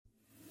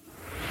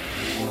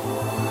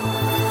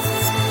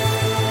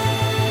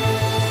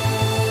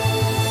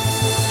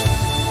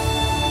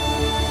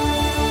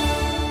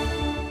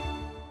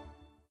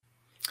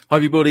Hi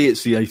everybody,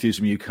 it's the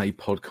Atheism UK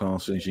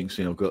podcast. As you can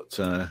see, I've got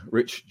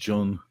Rich,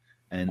 John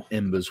and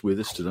Embers with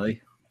us today.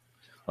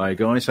 Hi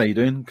guys, how you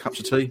doing? Cups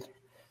of tea?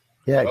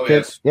 Yeah, good.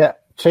 Yes. Yeah,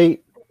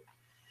 tea.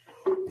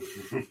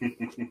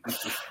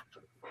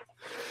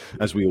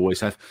 As we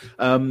always have.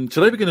 Today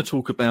we're going to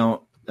talk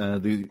about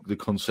the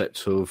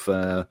concept of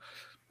the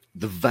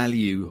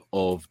value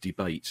of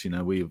debates. You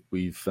know,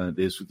 we've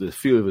there's a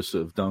few of us that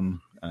have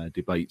done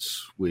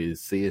debates with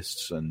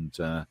theists, and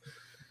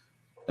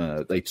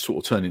they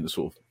sort of turn into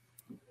sort of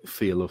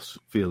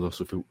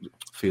philosophical.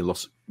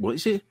 What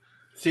is it?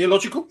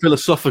 Theological?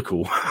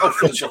 Philosophical. Oh,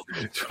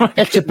 philosophical.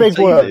 It's a big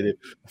word.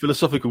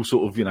 Philosophical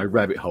sort of,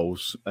 rabbit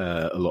holes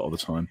a lot of the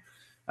time.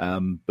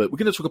 But we're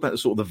going to talk about the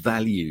sort of the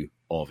value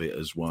of it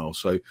as well.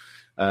 So,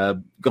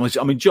 guys,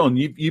 I mean, John,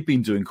 you've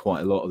been doing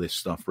quite a lot of this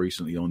stuff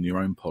recently on your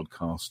own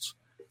podcasts.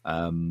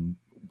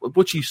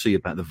 What do you see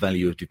about the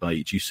value of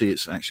debate? Do you see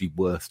it's actually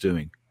worth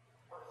doing?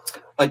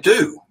 I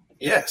do,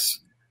 yes.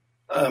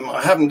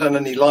 I haven't done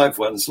any live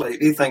ones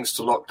lately, thanks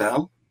to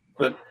lockdown,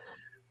 but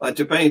I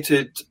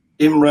debated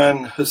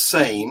Imran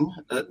Hussain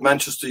at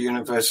Manchester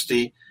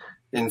University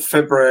in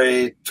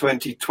February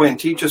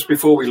 2020, just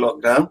before we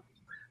locked down.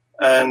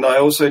 And I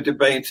also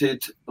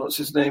debated, what's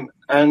his name?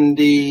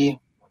 Andy,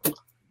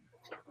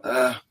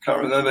 can't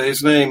remember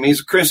his name.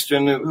 He's a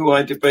Christian who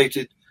I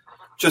debated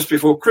just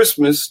before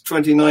Christmas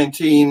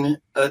 2019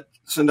 at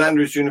St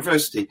Andrews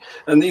University.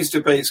 And these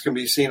debates can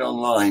be seen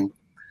online.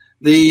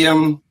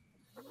 The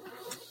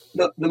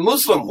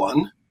Muslim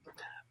one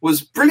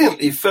was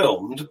brilliantly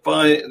filmed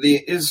by the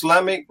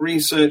Islamic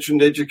Research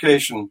and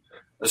Education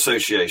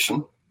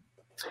Association.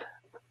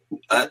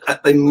 I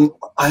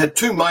had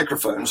two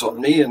microphones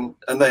on me, and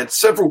they had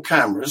several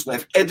cameras, and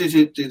they've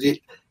edited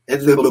it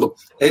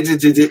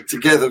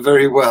together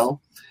very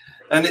well.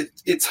 And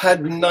it's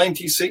had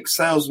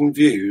 96,000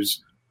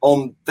 views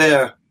on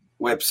their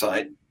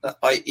website,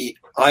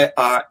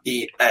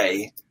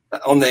 IREA,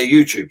 on their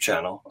YouTube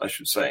channel, I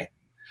should say.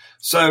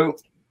 So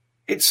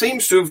it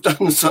seems to have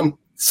done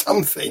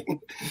something,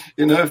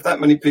 if that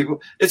many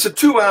people. It's a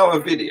 2-hour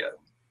video.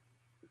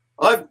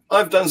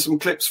 I've done some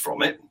clips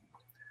from it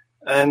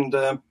and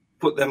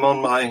put them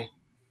on my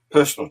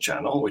personal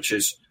channel, which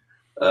is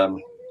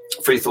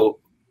Free Thought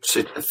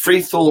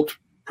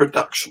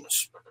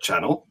Productions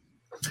channel.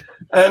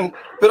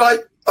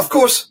 But of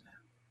course,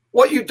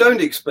 what you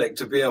don't expect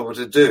to be able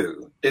to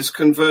do is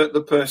convert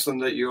the person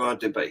that you are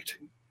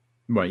debating.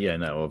 Right? Yeah.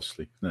 No.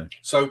 Obviously, no.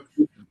 So,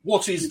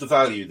 what is the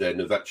value then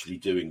of actually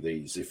doing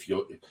these? If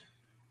you're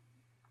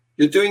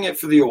doing it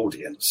for the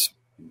audience.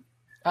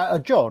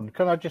 John,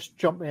 can I just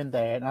jump in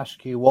there and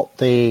ask you what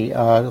the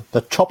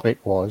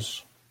topic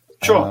was?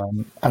 Sure.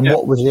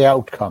 What was the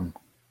outcome?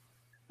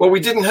 Well, we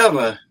didn't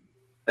have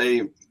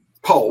a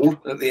poll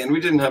at the end.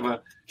 We didn't have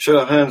a show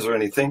of hands or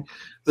anything.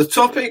 The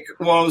topic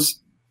was,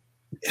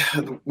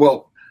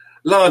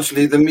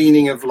 largely the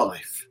meaning of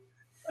life.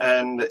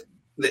 And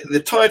the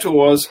title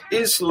was,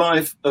 Is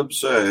Life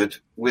Absurd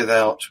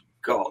Without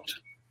God?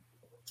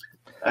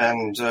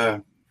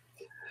 And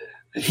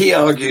he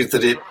argued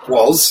that it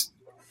was,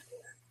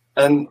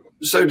 and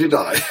so did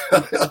I.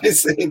 I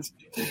said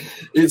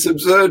it's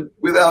absurd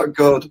without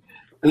God,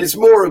 and it's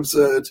more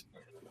absurd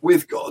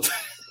with God.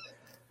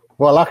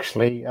 Well,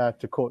 actually,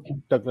 to quote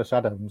Douglas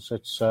Adams,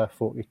 it's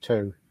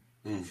 42.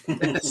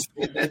 Yes.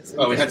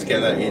 Oh, we had to get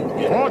that in.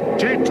 Yeah.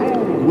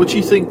 42. What do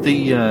you think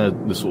the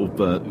sort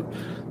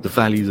of the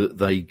value that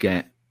they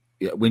get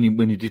when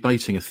you're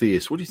debating a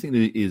theist? What do you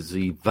think is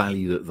the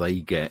value that they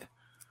get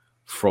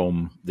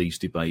from these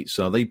debates?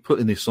 Are they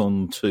putting this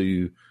on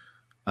to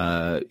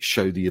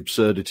show the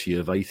absurdity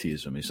of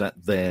atheism? Is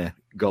that their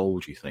goal,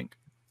 do you think?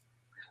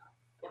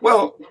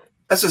 Well,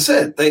 as I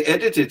said, they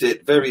edited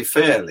it very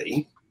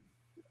fairly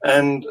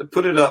and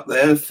put it up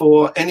there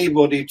for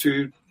anybody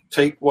to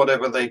take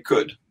whatever they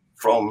could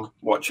from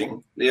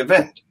watching the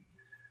event.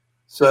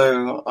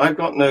 So I've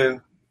got no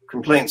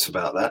complaints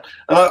about that.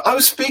 And I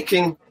was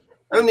speaking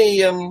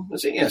only,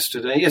 was it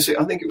yesterday? Yes,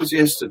 I think it was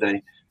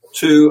yesterday,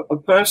 to a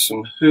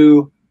person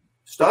who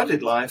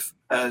started life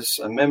as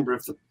a member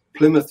of the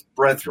Plymouth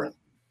Brethren.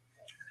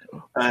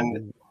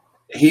 And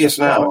he is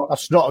now...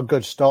 That's not a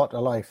good start to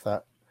life,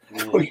 that.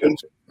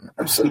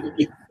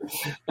 Absolutely.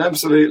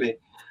 Absolutely.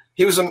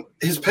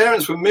 His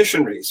parents were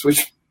missionaries,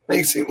 which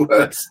makes it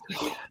worse.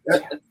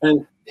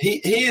 And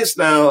he is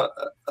now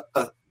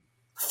a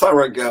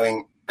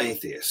thoroughgoing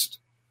atheist.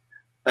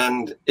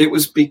 And it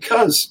was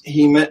because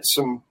he met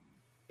some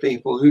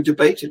people who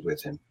debated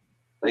with him.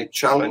 They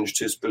challenged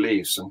his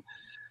beliefs,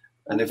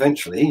 and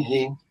eventually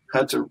he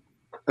had to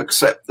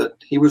accept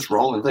that he was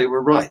wrong and they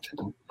were right.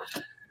 And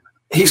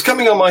he's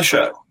coming on my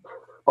show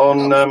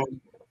on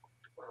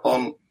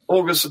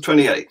August the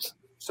 28th.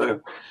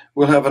 So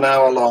we'll have an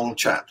hour-long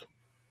chat.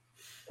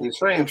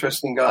 He's a very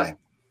interesting guy.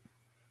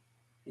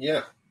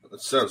 Yeah,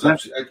 that sounds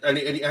absolutely, and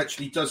it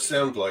actually does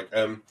sound like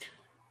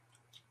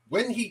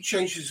when he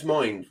changed his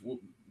mind.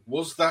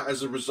 Was that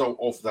as a result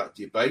of that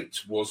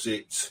debate?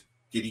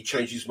 Did he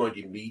change his mind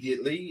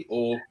immediately,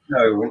 or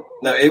no?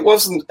 It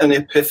wasn't an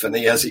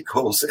epiphany, as he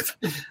calls it.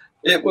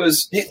 It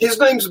was his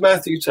name's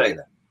Matthew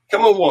Taylor.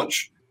 Come and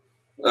watch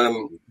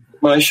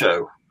my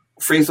show,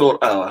 Free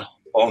Thought Hour,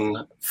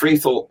 on Free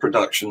Thought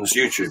Productions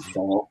YouTube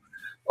channel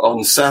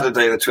on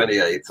Saturday the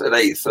 28th at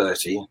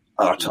 8:30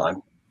 our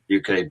time,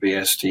 UK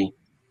BST.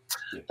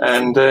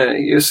 And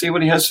you'll see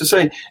what he has to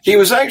say. He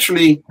was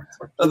actually,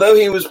 although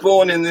he was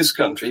born in this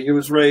country, he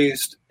was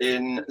raised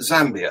in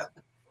Zambia,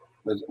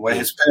 where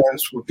his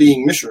parents were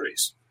being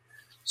missionaries.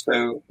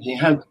 So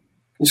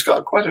he's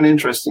got quite an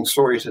interesting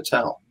story to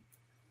tell.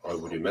 I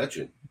would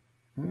imagine.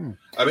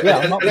 I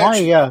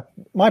mean,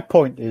 my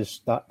point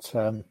is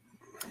that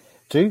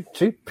do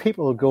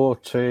people go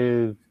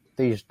to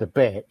these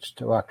debates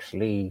to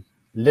actually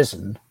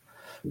listen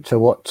to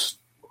what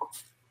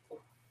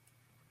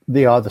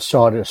the other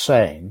side is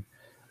saying,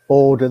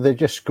 or do they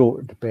just go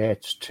to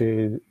debates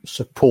to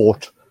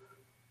support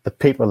the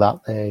people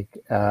that they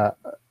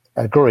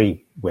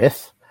agree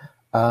with?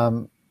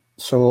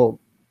 So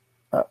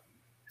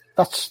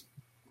that's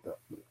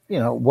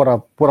what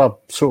I've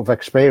sort of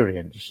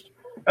experienced.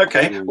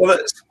 Okay, well,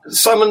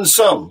 some and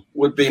some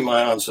would be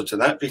my answer to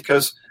that,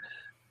 because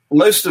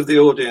most of the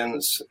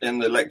audience in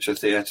the lecture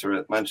theatre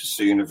at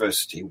Manchester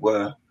University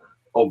were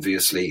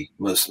obviously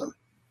Muslim.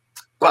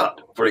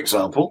 But, for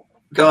example,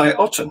 Guy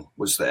Otten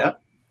was there.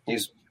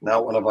 He's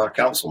now one of our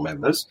council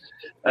members.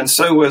 And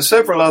so were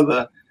several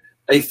other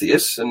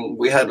atheists, and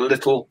we had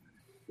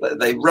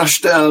they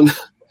rushed down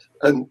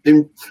and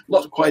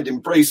not quite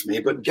embraced me,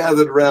 but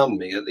gathered around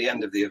me at the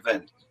end of the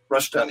event.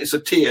 Rushed down. It's a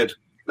tiered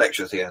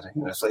lecture theatre.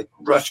 So they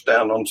rushed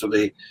down onto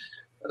the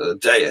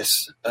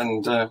dais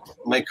and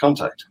made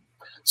contact.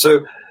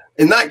 So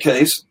in that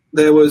case,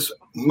 there was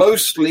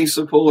mostly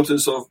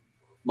supporters of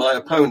my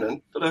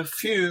opponent, but a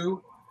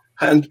few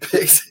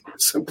handpicked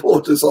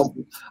supporters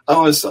on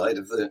our side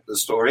of the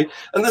story.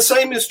 And the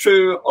same is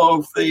true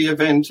of the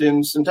event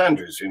in St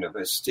Andrews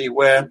University,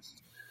 where,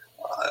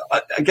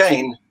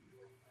 again,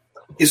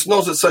 it's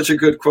not at such a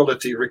good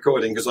quality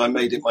recording because I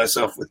made it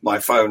myself with my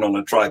phone on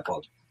a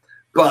tripod.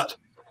 But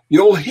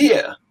you'll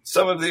hear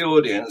some of the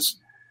audience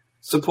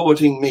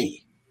supporting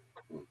me.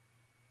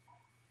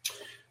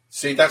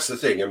 See, that's the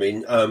thing. I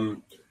mean,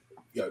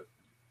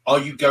 are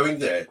you going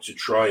there to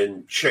try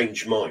and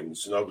change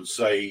minds? And I would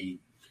say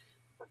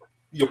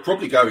you're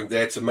probably going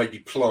there to maybe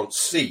plant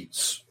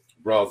seeds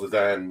rather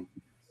than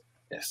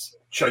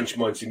change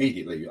minds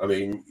immediately. I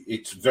mean,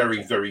 it's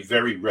very, very,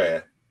 very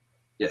rare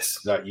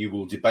that you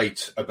will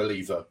debate a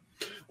believer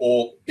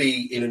or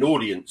be in an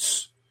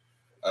audience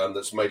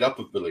that's made up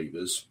of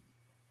believers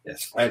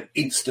and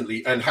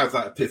instantly and have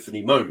that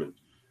epiphany moment.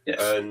 Yes.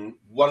 And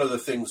one of the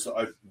things that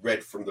I've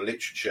read from the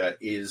literature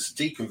is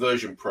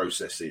deconversion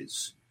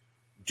processes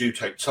do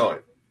take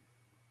time.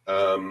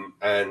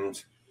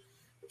 And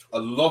a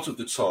lot of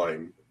the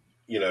time,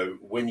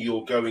 when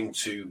you're going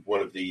to one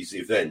of these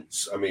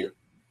events, I mean,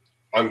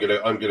 I'm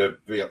gonna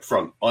be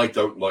upfront. I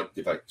don't like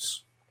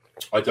debates.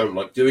 I don't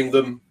like doing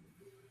them.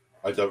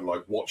 I don't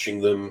like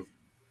watching them.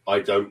 I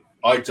don't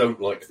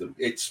like them.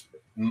 It's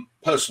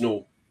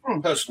personal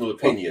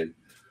opinion,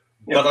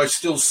 but I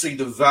still see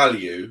the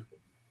value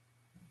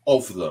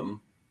of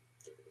them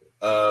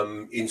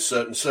in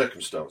certain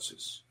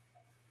circumstances.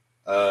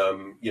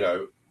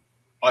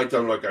 I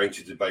don't like going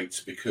to debates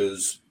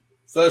because,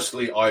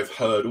 firstly, I've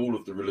heard all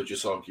of the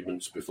religious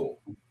arguments before.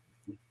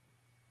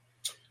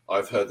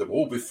 I've heard them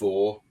all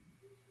before.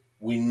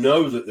 We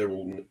know that they're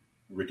all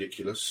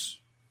ridiculous,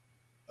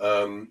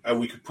 and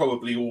we could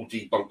probably all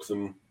debunk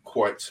them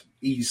quite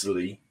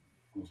easily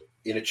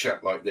in a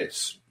chat like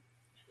this.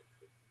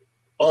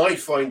 I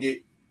find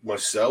it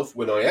myself,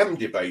 when I am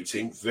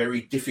debating,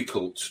 very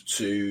difficult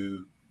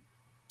to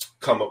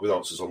come up with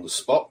answers on the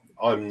spot.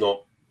 I'm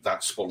not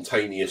that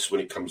spontaneous when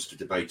it comes to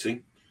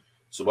debating,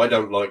 so I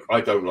don't like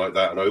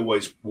that, and I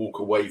always walk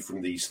away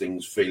from these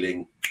things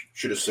feeling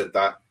should have said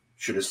that.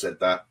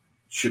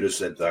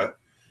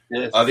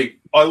 Yes.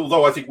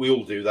 Although I think we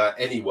all do that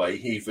anyway,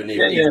 even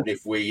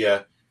if we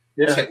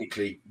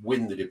technically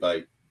win the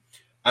debate.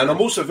 And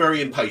I'm also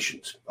very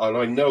impatient, and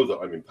I know that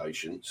I'm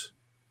impatient,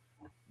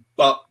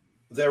 but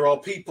there are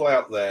people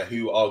out there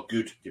who are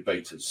good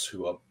debaters,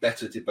 who are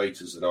better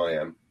debaters than I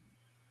am.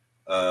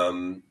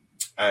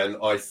 And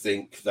I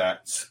think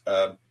that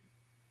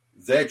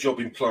their job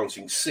in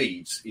planting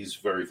seeds is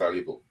very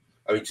valuable.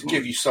 I mean, to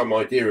give you some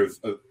idea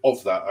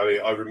of that, I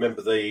mean, I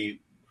remember the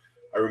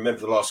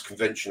last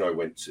convention I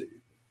went to.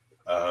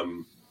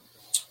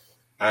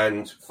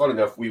 And fun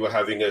enough, we were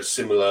having a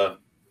similar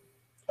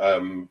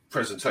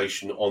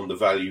presentation on the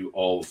value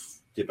of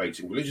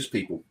debating religious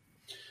people.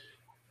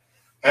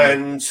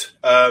 And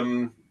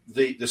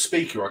the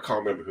speaker, I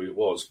can't remember who it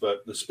was,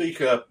 but the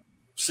speaker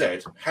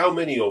said, how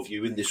many of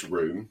you in this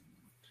room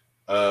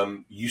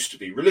used to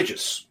be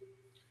religious?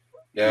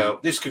 Now,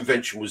 this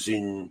convention was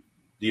in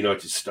the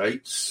United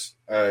States,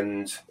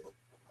 and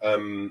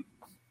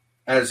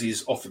as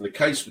is often the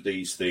case with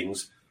these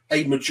things,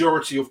 a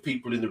majority of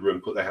people in the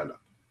room put their hand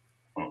up.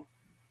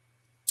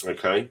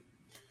 Okay.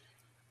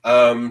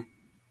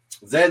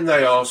 Then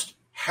they asked,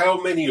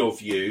 how many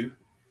of you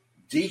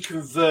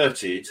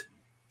deconverted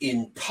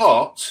in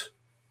part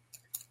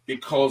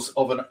because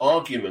of an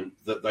argument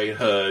that they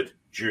heard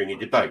during a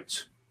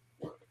debate.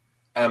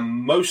 And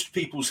most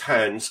people's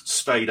hands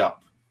stayed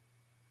up.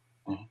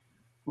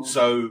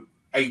 So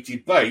a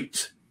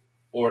debate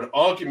or an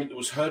argument that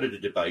was heard at a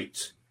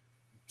debate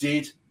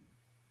did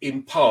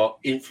in part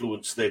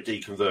influence their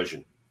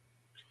deconversion.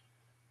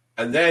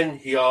 And then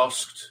he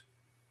asked,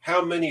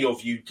 how many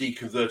of you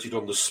deconverted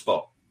on the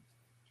spot?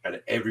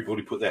 And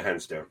everybody put their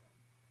hands down.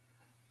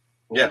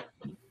 Yeah,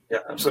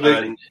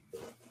 absolutely. And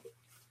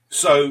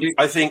so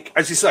I think,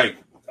 as you say,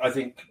 I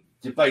think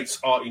debates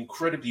are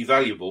incredibly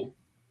valuable.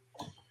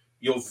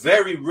 You're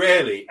very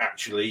rarely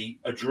actually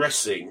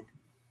addressing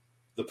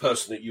the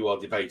person that you are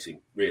debating,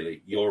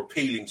 really. You're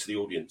appealing to the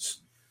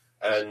audience.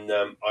 And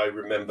I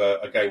remember,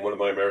 again, one of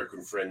my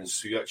American friends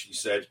who actually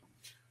said,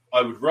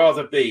 I would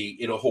rather be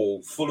in a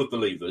hall full of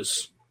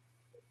believers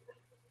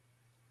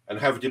and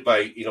have a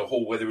debate in a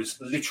hall where there is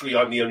literally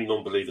I'm the only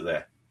non-believer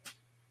there,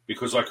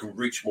 because I can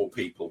reach more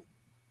people.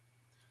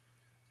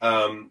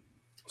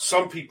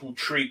 Some people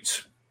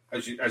treat,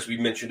 as we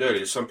mentioned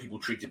earlier, some people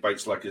treat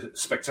debates like a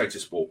spectator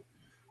sport.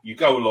 You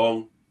go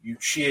along, you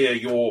cheer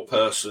your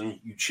person,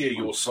 you cheer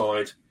your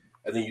side,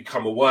 and then you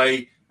come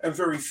away, and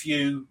very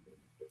few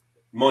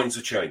minds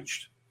are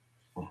changed.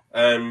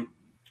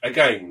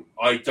 Again,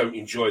 I don't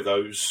enjoy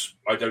those.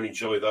 I don't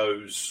enjoy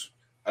those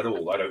at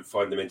all. I don't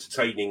find them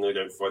entertaining. I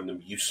don't find them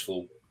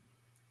useful,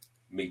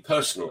 me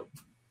personally.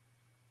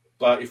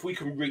 But if we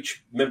can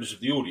reach members of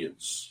the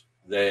audience,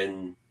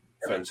 then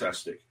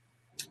fantastic.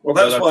 Well,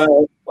 that's why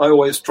I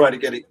always try to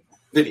get it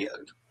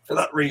videoed, for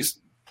that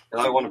reason.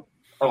 I want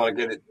to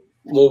get it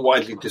more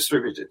widely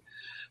distributed.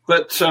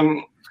 But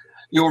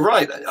you're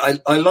right.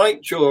 I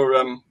liked your,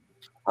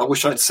 I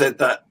wish I'd said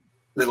that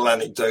little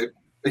anecdote,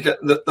 because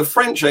the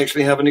French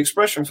actually have an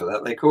expression for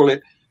that. They call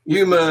it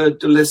humeur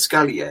de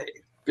l'escalier,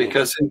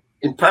 because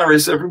in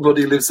Paris,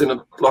 everybody lives in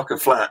a block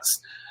of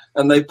flats,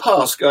 and they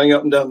pass going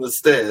up and down the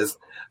stairs.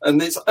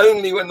 And it's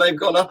only when they've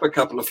gone up a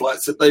couple of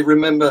flights that they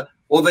remember,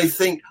 or they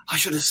think, I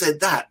should have said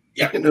that,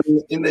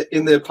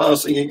 in their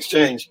passing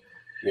exchange.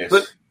 Yes.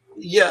 But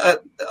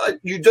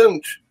you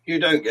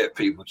don't get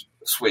people to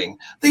swing.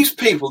 These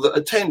people that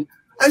attend,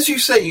 as you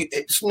say,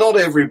 it's not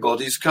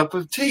everybody's cup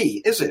of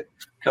tea, is it?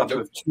 Cup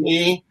of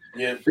tea.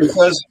 Yeah.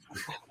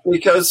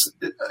 Because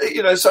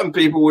some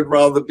people would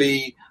rather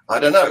be, I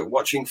don't know,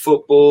 watching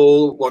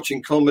football,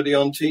 watching comedy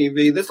on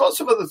TV. There's lots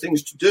of other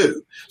things to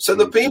do. So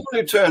the people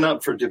who turn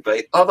up for a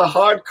debate are the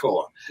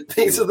hardcore.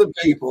 These are the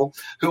people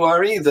who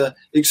are either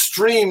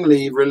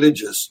extremely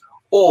religious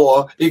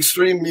or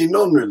extremely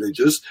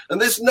non-religious.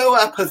 And there's no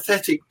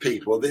apathetic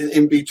people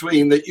in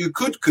between that you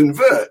could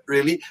convert,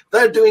 really.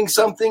 They're doing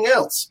something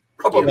else.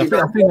 Probably.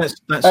 I think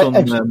that's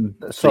on.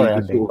 Sorry,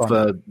 Andy,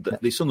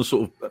 it's on the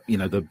sort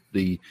of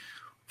the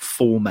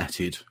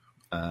formatted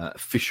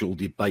official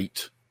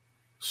debate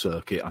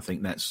circuit. I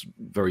think that's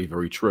very,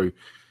 very true.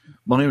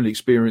 My own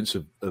experience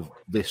of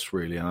this,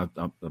 really, and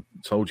I've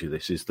told you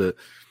this, is that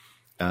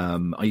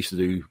I used to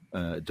do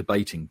a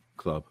debating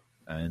club,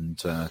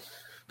 and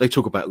they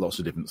talk about lots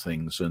of different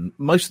things. And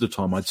most of the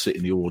time, I'd sit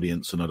in the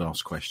audience and I'd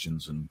ask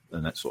questions and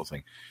that sort of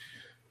thing.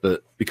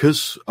 But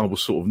because I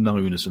was sort of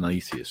known as an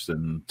atheist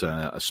and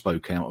I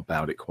spoke out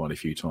about it quite a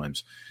few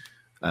times,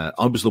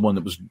 I was the one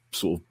that was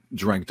sort of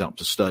dragged up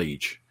to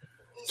stage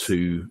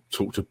to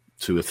talk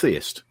to a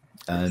theist.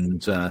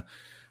 And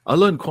I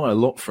learned quite a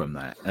lot from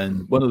that.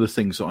 And one of the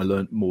things that I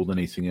learned more than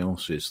anything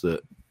else is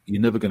that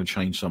you're never going to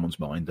change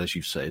someone's mind, as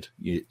you said.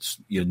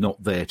 You're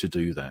not there to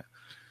do that.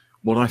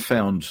 What I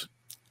found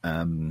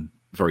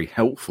very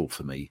helpful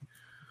for me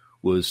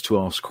was to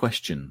ask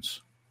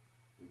questions.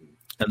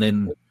 And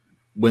then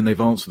when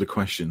they've answered the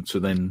question, to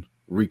then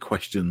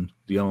re-question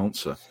the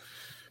answer.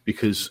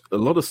 Because a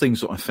lot of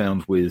things that I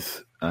found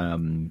with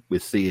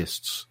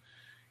theists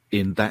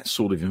in that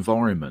sort of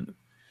environment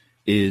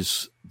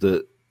is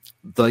that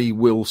they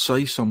will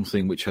say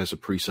something which has a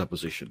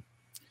presupposition,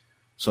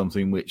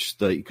 something which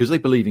because they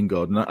believe in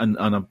God, and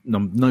I'm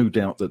no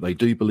doubt that they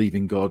do believe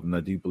in God and they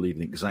do believe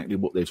in exactly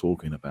what they're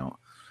talking about.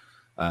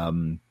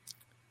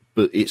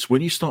 But it's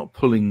when you start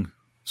pulling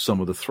some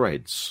of the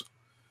threads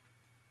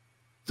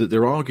that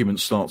their argument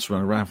starts to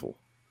unravel.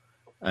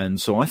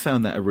 And so I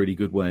found that a really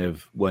good way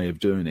of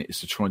doing it is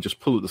to try and just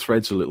pull at the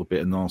threads a little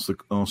bit and ask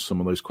some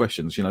of those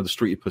questions. The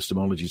street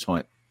epistemology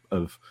type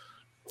of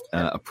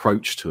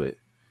approach to it,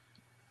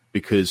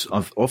 because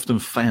I've often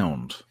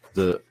found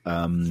that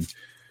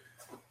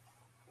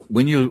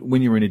when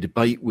you're in a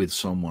debate with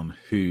someone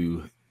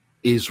who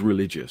is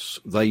religious,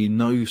 they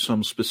know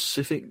some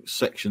specific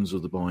sections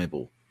of the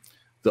Bible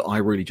that I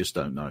really just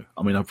don't know.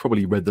 I mean, I've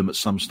probably read them at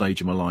some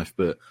stage in my life,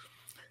 but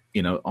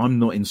I'm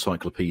not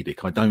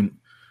encyclopedic. I don't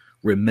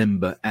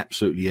remember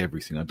absolutely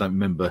everything. I don't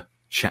remember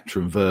chapter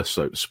and verse,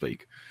 so to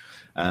speak.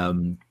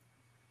 But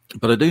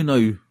I do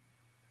know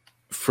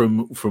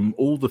from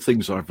all the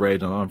things I've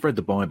read, and I've read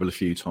the Bible a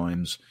few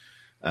times,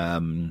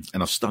 and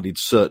I've studied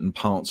certain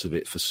parts of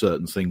it for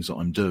certain things that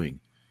I'm doing.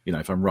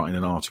 If I'm writing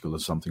an article or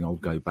something, I'll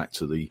go back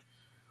to the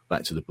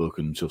back to the book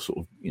and just sort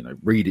of,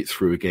 read it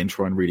through again,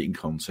 try and read it in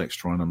context,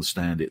 try and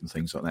understand it and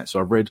things like that. So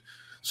I've read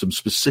some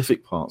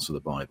specific parts of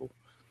the Bible.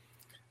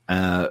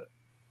 But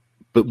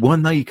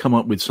when they come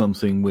up with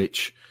something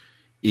which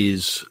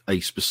is a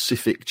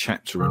specific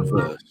chapter and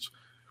verse,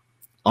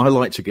 I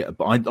like to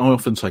I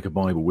often take a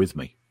Bible with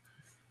me.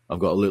 I've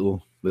got a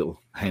little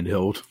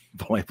handheld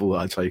Bible that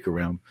I take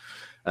around.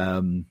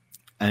 And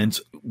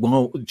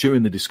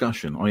during the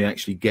discussion, I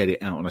actually get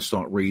it out and I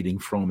start reading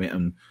from it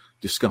and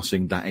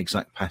discussing that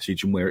exact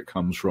passage and where it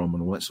comes from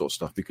and all that sort of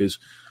stuff. Because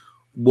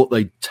what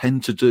they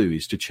tend to do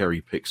is to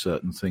cherry pick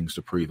certain things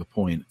to prove a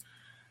point.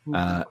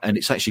 And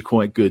it's actually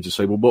quite good to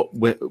say, well,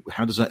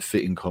 how does that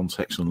fit in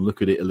context, and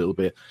look at it a little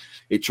bit.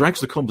 It drags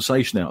the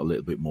conversation out a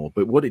little bit more.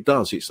 But what it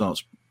does, it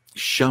starts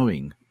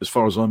showing, as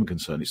far as I'm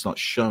concerned, it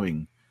starts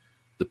showing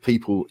the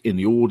people in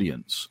the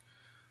audience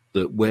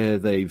that where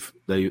the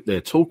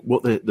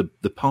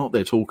part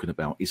they're talking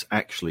about is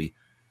actually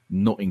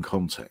not in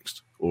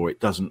context, or it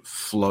doesn't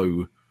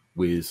flow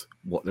with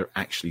what they're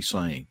actually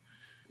saying,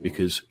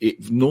 because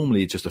it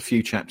normally just a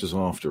few chapters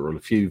after or a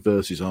few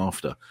verses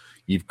after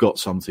you've got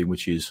something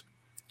which is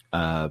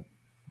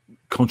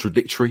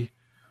contradictory,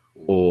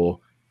 or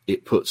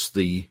it puts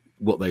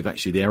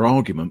their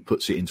argument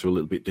puts it into a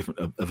little bit different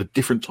of a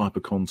different type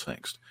of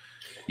context.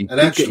 You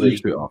get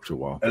used to it after a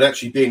while. And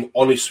actually being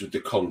honest with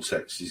the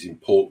context is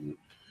important.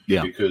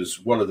 Yeah. Because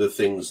one of the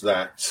things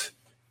that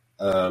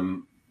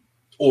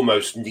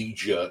almost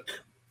knee-jerk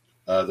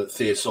that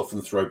theists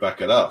often throw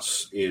back at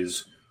us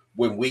is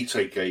when we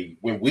take a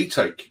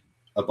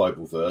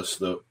Bible verse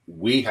that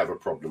we have a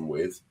problem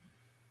with,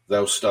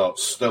 they'll start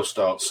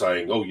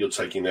saying, "Oh, you're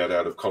taking that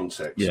out of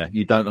context." Yeah,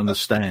 you don't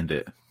understand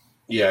it.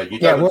 Yeah, you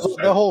don't. Well,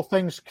 the whole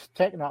thing's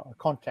taken out of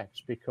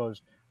context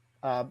because,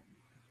 come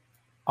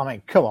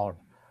on,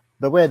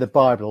 the way the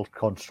Bible's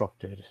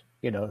constructed,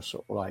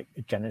 sort of like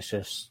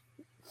Genesis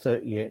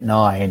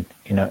 38:9,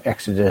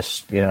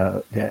 Exodus,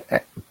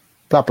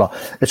 blah blah.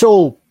 It's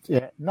all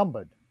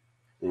numbered,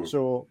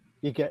 so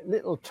you get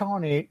little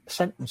tiny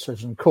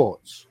sentences and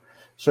quotes.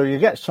 So you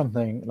get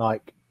something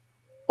like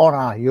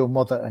 "honor your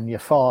mother and your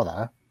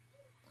father,"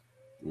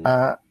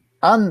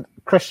 and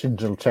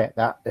Christians will take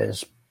that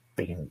as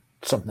being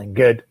something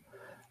good,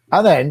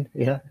 and then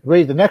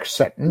read the next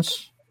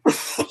sentence.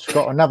 It's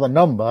got another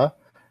number.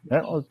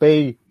 And it'll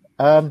be,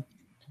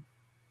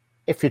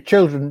 if your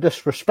children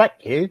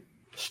disrespect you,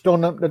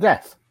 stone them to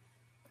death.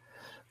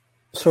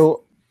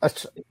 So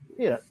it's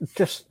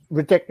just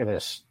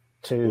ridiculous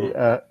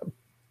to.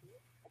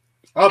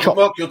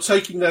 Mark, you're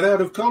taking that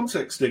out of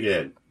context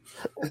again.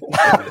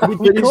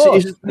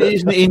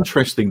 Isn't it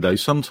interesting though?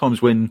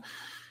 Sometimes when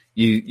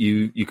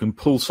you can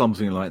pull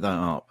something like that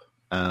up,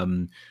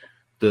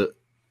 that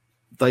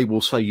they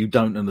will say you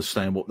don't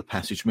understand what the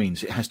passage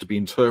means. It has to be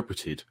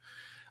interpreted,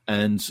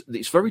 and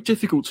it's very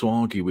difficult to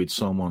argue with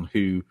someone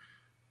who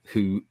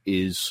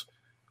is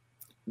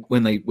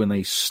when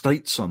they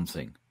state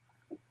something,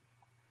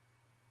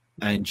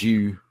 and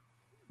you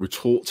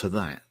retort to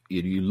that.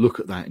 You look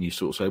at that and you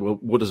sort of say, well,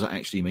 what does that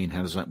actually mean?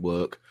 How does that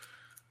work?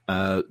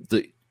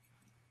 The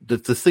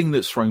thing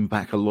that's thrown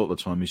back a lot of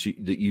the time is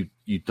that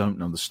you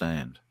don't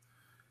understand.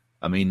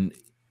 I mean,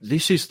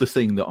 this is the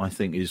thing that I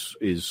think is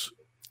it's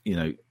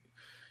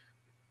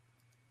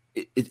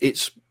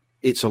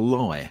a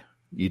lie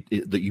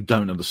that you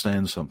don't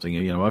understand something.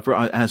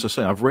 As I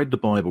say, I've read the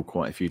Bible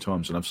quite a few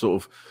times, and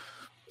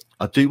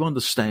I do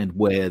understand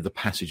where the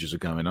passages are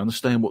going. I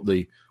understand what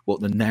the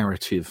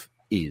narrative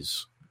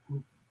is.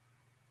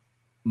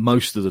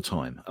 Most of the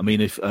time, I mean,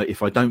 if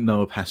I don't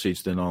know a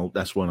passage, then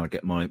that's when I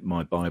get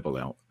my Bible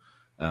out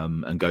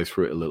and go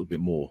through it a little bit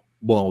more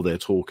while they're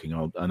talking.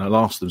 I'll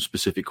ask them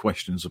specific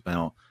questions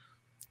about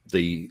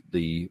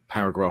the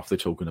paragraph they're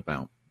talking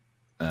about,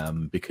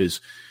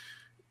 because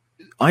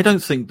I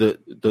don't think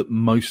that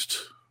most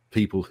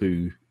people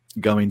who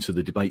go into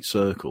the debate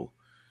circle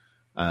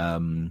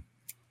in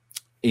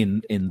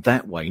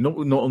that way, not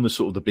on the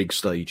sort of the big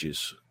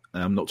stages.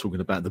 I'm not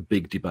talking about the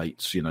big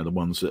debates, the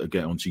ones that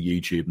get onto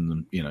YouTube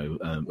and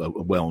are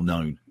well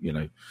known,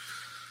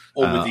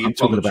 or with the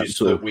apologies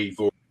that we've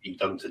already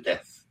done to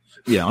death.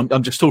 Yeah,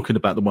 I'm just talking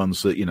about the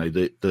ones that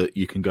that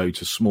you can go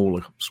to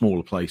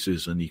smaller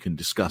places and you can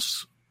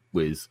discuss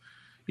with,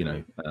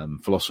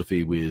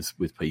 philosophy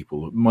with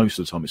people. Most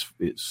of the time,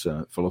 it's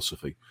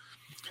philosophy,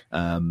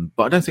 but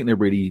I don't think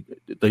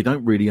they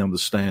don't really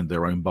understand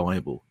their own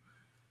Bible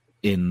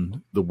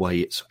in the way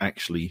it's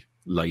actually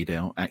laid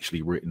out,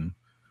 actually written.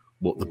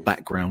 What the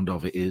background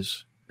of it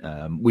is.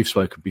 We've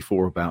spoken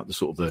before about the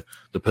sort of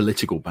the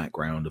political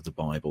background of the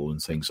Bible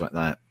and things like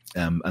that,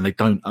 and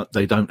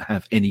they don't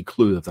have any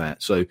clue of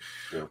that. So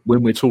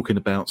when we're talking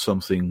about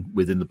something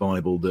within the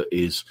Bible that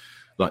is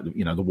like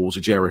the walls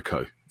of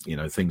Jericho,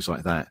 things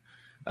like that.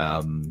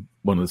 One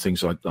of the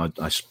things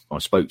I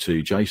spoke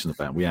to Jason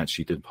about, we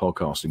actually did a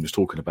podcast and was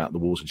talking about the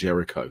walls of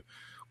Jericho.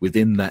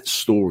 Within that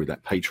story,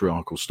 that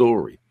patriarchal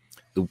story,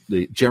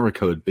 the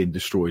Jericho had been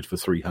destroyed for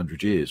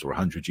 300 years or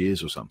 100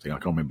 years or something. I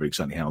can't remember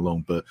exactly how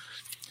long, but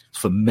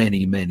for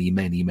many, many,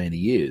 many, many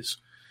years.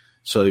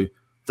 So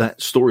that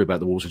story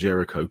about the walls of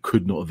Jericho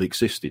could not have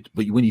existed.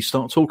 But when you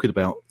start talking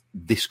about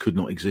this could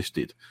not have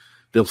existed,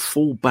 they'll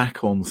fall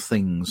back on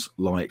things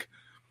like,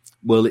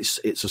 well, it's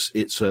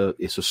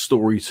a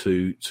story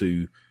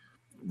to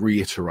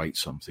reiterate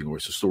something, or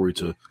it's a story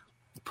to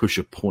push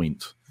a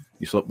point.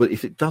 It's like, but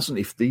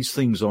if these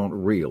things aren't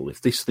real,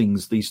 if these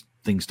things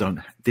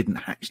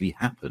didn't actually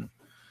happen,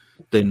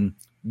 then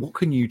what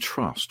can you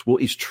trust?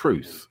 What is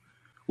truth?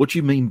 What do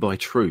you mean by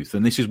truth?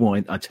 And this is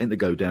why I tend to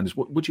go down is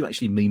what do you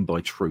actually mean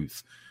by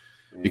truth?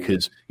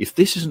 Because if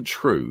this isn't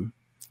true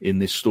in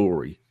this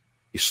story,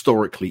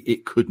 historically,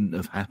 it couldn't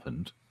have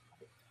happened.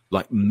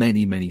 Like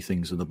many, many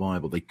things in the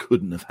Bible, they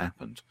couldn't have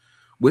happened.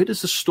 Where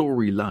does the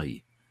story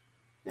lay?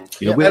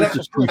 Where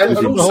does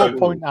the whole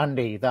point,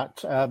 Andy,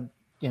 that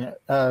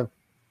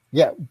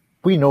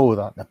we know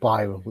that the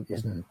Bible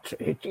isn't.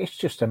 It's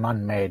just a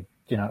man-made,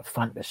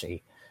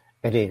 fantasy.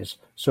 It is.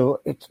 So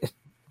it's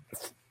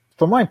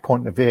from my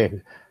point of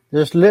view,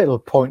 there's little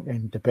point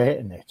in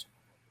debating it,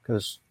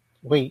 because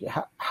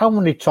how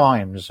many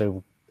times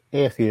have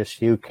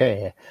Atheist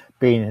UK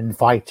been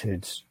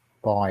invited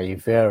by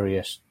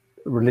various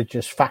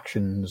religious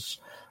factions,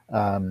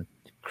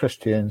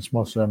 Christians,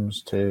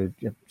 Muslims, to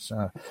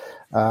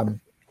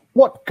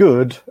what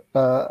good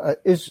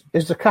is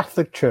the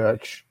Catholic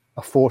Church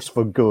a force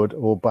for good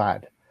or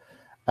bad?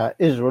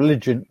 Is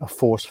religion a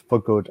force for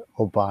good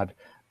or bad?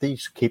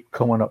 These keep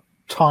coming up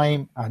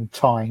time and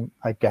time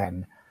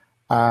again,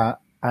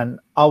 and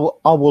I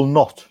will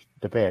not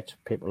debate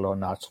people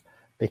on that,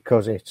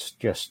 because it's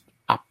just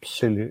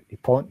absolutely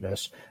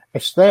pointless.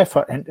 It's there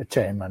for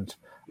entertainment,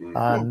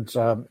 and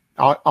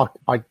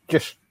I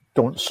just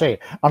don't see it.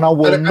 And I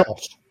will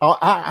not.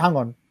 Hang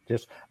on,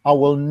 I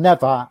will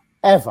never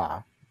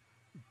ever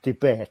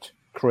debate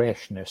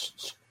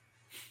creationists.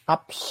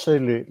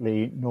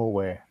 Absolutely no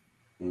way.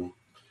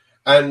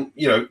 And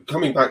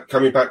coming back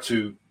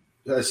to,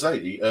 as I say,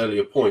 the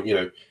earlier point,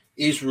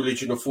 is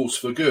religion a force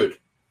for good?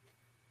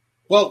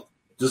 Well,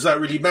 does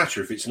that really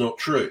matter if it's not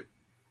true?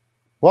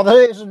 Well,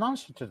 there is an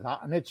answer to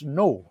that, and it's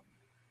no.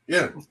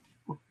 Yeah,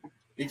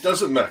 it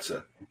doesn't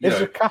matter. Is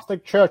the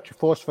Catholic Church a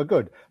force for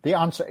good? The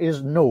answer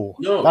is no.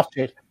 No. That's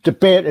it.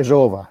 Debate is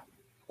over.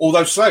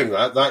 Although saying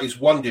that is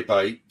one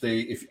debate.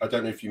 I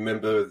don't know if you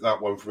remember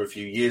that one from a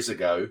few years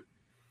ago,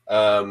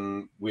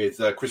 with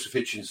Christopher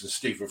Hitchens and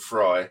Stephen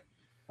Fry.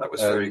 That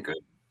was very good.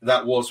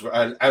 That was,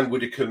 and Anne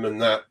Widdecombe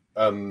and that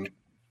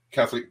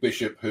Catholic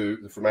bishop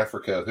from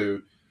Africa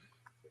who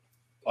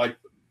I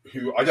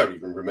don't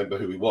even remember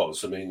who he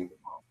was. I mean,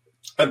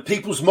 and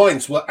people's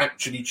minds were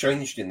actually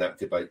changed in that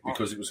debate,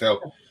 because it was how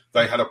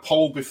they had a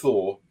poll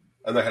before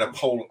and they had a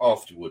poll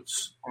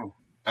afterwards.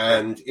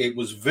 And it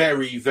was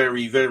very,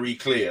 very, very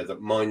clear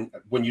that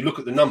when you look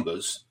at the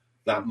numbers,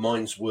 that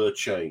minds were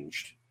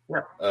changed.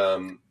 Yeah.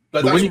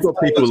 But when you've got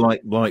people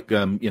like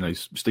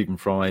Stephen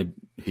Fry,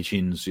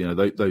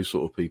 Hitchens, those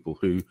sort of people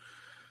who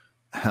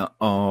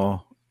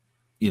are,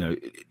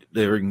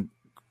 they're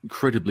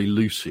incredibly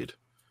lucid.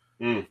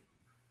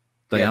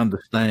 They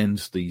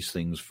understand these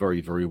things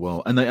very, very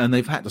well, and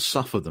they've had to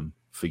suffer them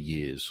for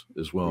years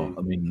as well.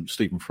 I mean,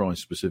 Stephen Fry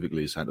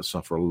specifically has had to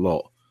suffer a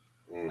lot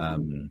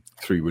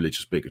through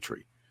religious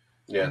bigotry.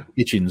 Yeah,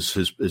 Hitchens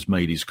has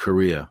made his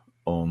career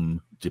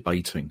on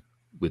debating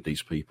with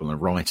these people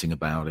and writing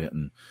about it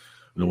and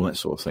all that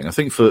sort of thing. I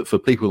think for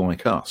people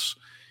like us,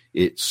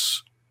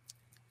 it's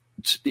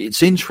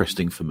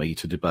interesting for me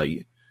to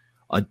debate.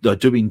 I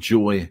do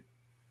enjoy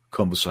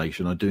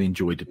conversation. I do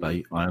enjoy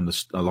debate. I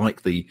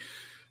like the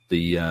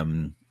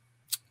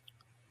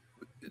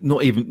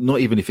not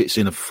even if it's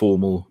in a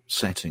formal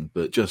setting,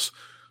 but just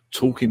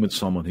talking with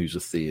someone who's a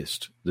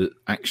theist that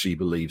actually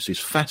believes is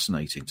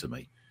fascinating to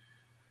me.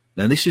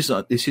 Now, this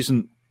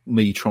isn't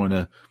me trying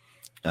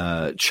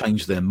to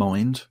change their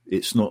mind.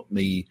 It's not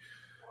me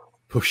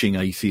pushing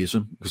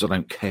atheism, because I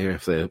don't care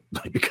if they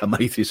become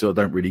atheists. I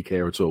don't really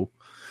care at all.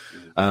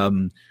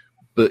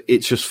 But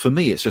it's just, for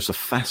me, it's just a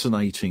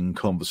fascinating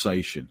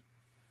conversation,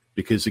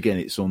 because again,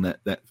 it's on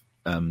that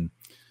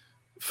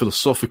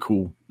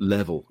philosophical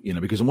level,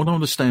 because I want to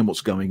understand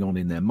what's going on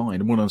in their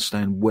mind. I want to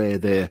understand where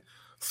their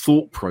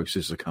thought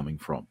processes are coming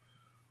from.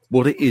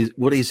 What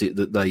is it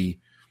that they,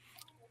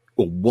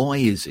 or why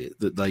is it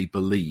that they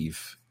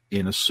believe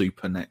in a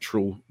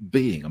supernatural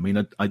being? I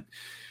mean,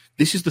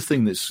 this is the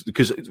thing that's,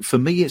 because for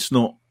me, it's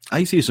not,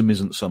 atheism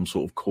isn't some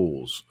sort of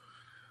cause.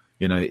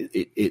 I'm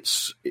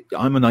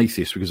an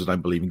atheist because I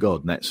don't believe in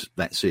God, and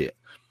that's it.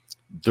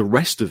 The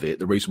rest of it,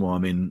 the reason why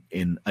I'm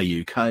in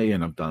AUK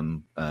and I've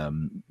done,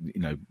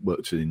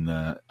 worked in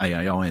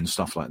AAI and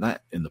stuff like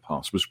that in the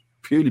past, was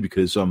purely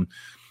because I'm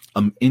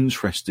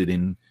interested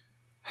in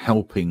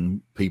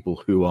helping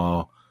people who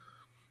are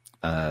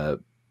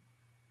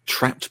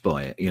trapped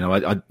by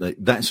it.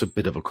 That's a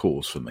bit of a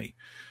cause for me.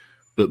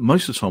 But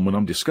most of the time when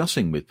I'm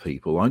discussing with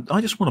people,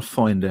 I just want to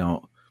find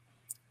out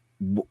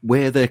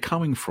where they're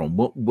coming from,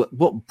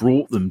 what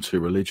brought them to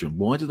religion,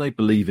 why do they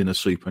believe in a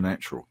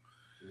supernatural?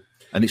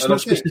 And it's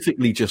not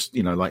specifically just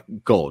like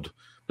God,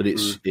 but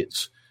it's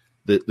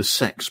the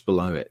sects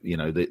below it.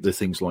 The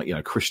things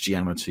like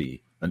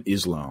Christianity and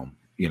Islam.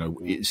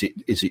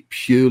 Is it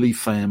purely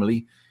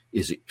family?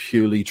 Is it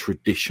purely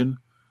tradition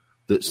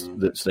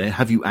that's there?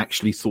 Have you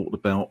actually thought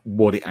about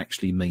what it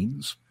actually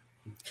means?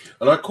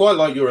 And I quite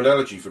like your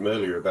analogy from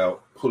earlier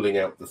about pulling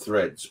out the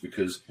threads,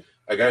 because,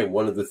 again,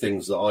 one of the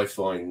things that I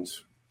find,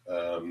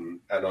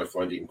 and I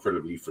find it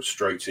incredibly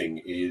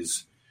frustrating,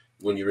 is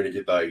when you're in a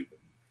debate,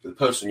 the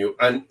person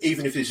and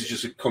even if this is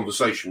just a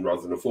conversation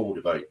rather than a formal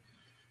debate,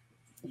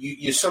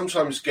 you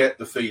sometimes get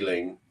the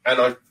feeling,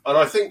 and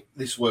I think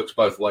this works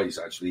both ways,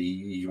 actually,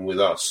 even with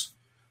us.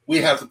 We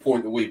have the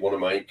point that we want to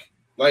make.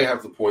 They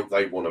have the point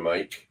they want to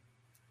make.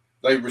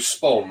 They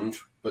respond,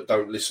 but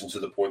don't listen to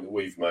the point that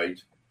we've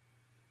made.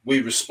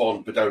 We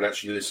respond, but don't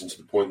actually listen to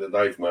the point that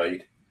they've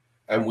made.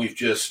 And we've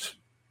just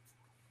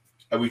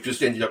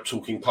ended up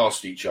talking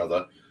past each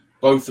other.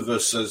 Both of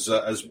us, as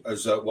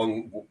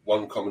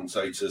one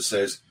commentator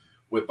says,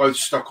 we're both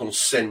stuck on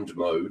send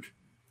mode.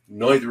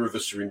 Neither of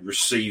us are in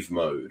receive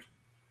mode.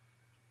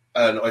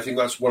 And I think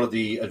that's one of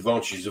the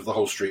advantages of the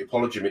whole street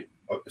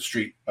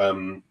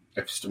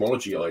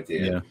epistemology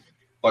idea. Yeah.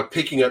 By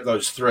picking up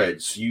those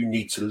threads, you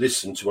need to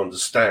listen to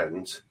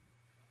understand,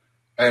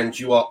 and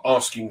you are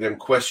asking them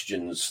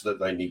questions that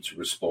they need to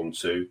respond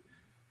to.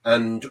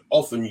 And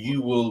often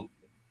you will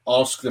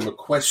ask them a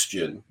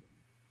question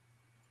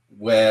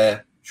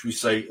where, should we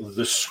say,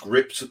 the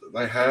script that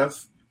they have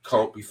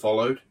can't be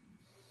followed.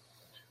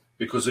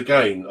 Because,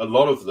 again, a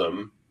lot of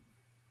them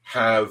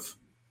have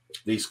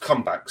these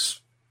comebacks,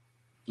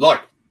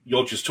 like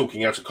you're just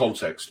talking out of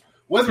context.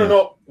 Whether or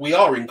not we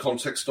are in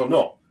context or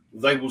not,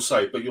 they will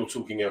say, but you're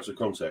talking out of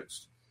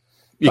context.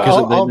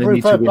 Because they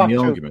need to win the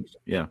argument.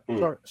 Yeah.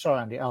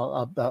 Sorry, Andy.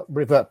 I'll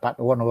revert back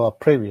to one of our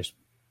previous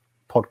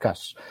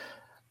podcasts.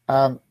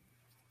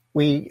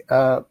 We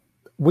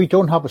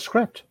don't have a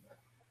script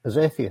as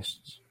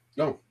atheists.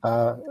 No.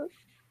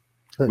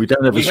 We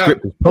don't have a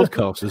script as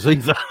podcasters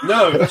either.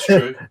 No, that's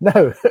true.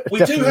 No,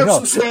 we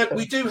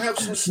do have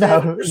some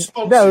standard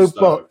responses. No,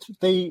 though. but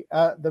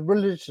the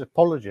religious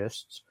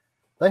apologists,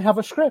 they have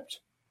a script.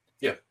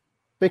 Yeah.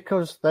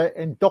 Because they're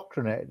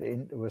indoctrinated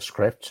into a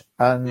script,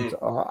 and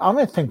I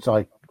mean things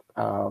like,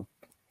 so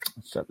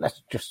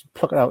let's just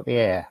pluck it out of the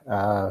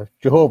air.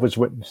 Jehovah's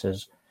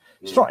Witnesses.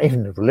 It's not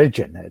even a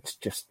religion; it's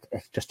just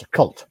a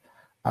cult.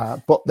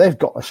 But they've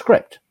got a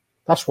script.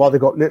 That's why they've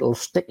got little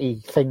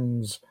sticky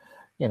things,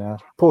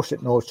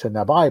 post-it notes in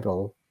their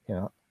Bible.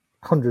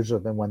 Hundreds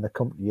of them when they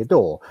come to your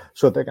door,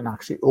 so they can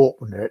actually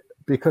open it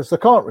because they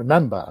can't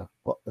remember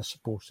what they're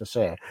supposed to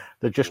say.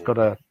 They just got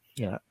to,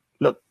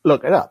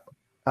 look it up.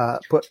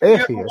 But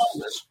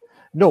atheists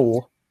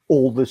know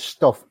all this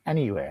stuff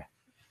anyway.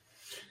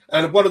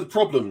 And one of the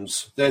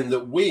problems then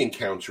that we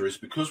encounter is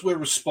because we're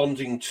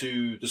responding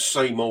to the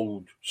same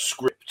old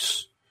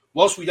scripts,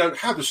 whilst we don't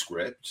have a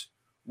script,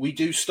 we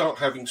do start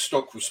having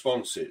stock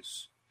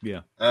responses.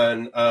 Yeah.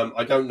 And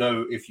I don't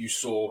know if you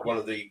saw one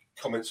of the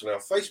comments on our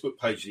Facebook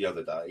page the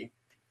other day,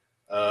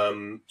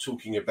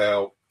 talking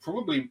about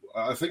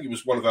I think it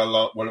was one of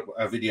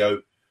our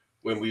video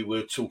when we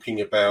were talking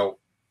about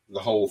the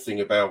whole thing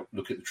about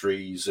look at the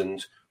trees,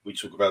 and we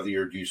talk about the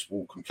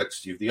irreducible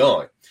complexity of the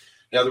eye.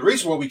 Now, the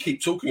reason why we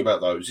keep talking about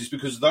those is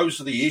because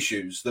those are the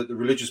issues that the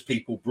religious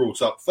people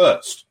brought up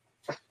first.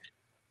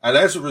 And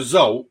as a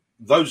result,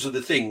 those are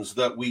the things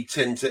that we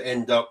tend to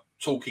end up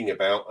talking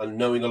about and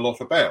knowing a lot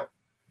about.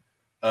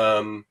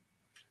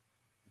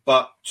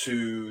 But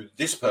to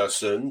this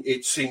person,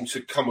 it seemed to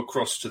come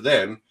across to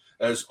them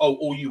as,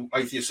 all you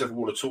atheists ever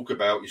want to talk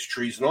about is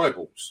trees and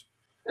eyeballs.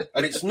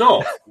 And it's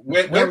not.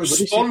 We're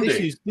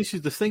responding. This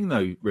is the thing,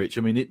 though, Rich.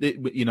 I mean,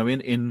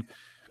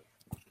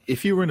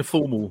 if you were in a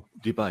formal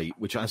debate,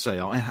 which I say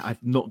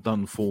I've not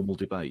done formal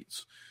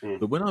debates,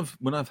 but when I've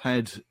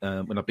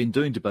been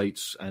doing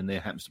debates, and there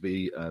happens to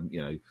be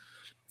a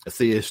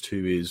theist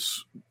who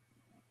is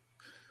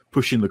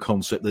pushing the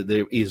concept that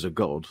there is a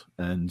God,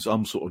 and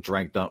I'm sort of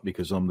dragged up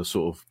because I'm the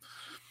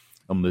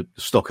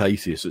stock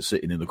atheist that's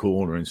sitting in the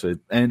corner and said,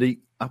 Andy,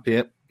 up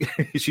here,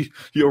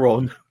 you're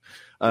on.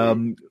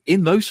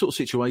 In those sort of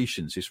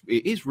situations,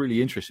 it is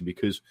really interesting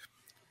because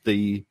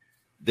they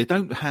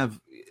don't have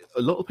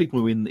a lot of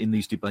people in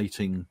these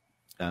debating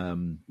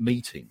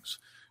meetings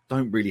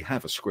don't really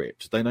have a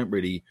script. They don't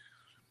really,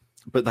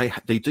 but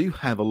they do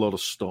have a lot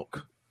of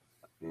stock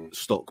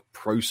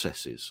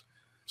processes.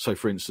 So,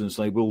 for instance,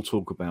 they will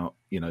talk about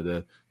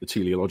the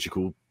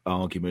teleological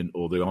argument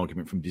or the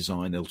argument from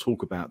design. They'll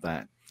talk about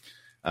that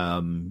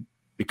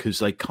because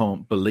they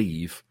can't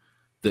believe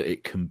that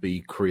it can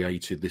be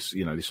created.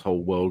 This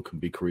whole world can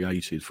be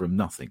created from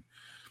nothing,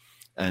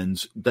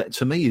 and that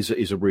to me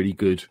is a really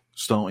good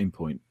starting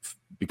point,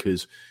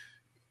 because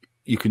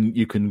you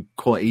can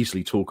quite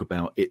easily talk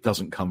about it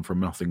doesn't come from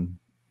nothing.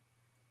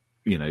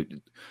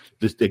 Again,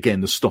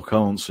 the stock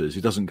answers,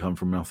 it doesn't come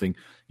from nothing.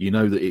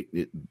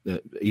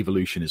 That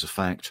evolution is a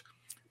fact,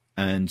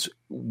 and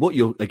what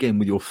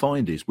you'll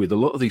find is with a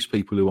lot of these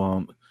people who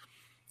aren't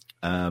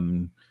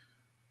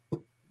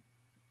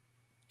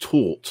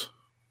taught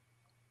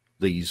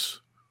these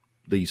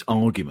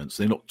arguments,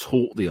 they're not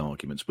taught the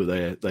arguments, but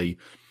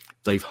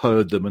they've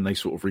heard them and they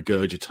sort of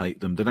regurgitate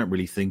them. They don't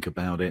really think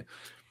about it.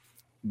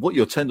 What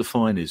you'll tend to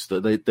find is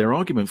that their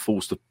argument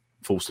falls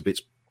to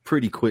bits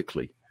pretty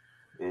quickly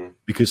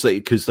because they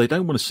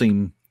don't want to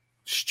seem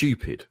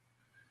stupid.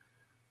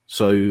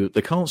 So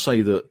they can't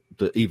say that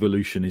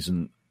evolution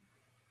isn't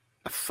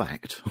a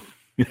fact.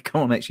 They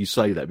can't actually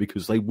say that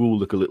because they will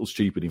look a little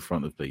stupid in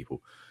front of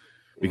people.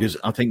 Because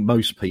I think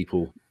most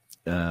people,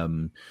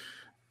 understand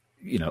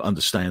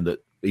that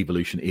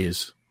evolution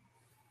is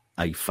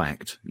a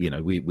fact.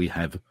 We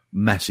have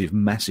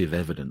massive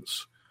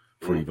evidence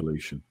for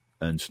evolution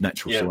and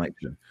natural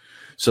selection.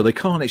 So they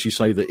can't actually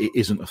say that it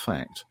isn't a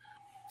fact.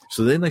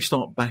 So then they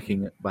start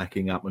backing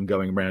up and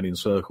going around in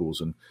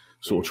circles and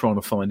sort of trying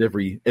to find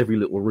every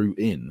little route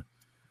in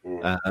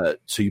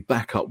to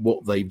back up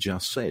what they've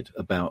just said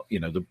about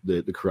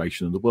the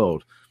creation of the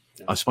world.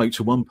 Yeah. I spoke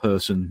to one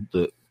person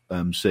that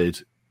said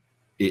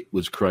it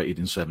was created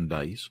in 7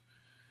 days,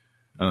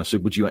 and I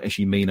said, "Would you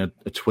actually mean a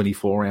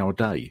 24-hour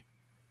day?"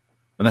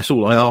 And that's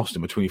all I asked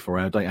him, a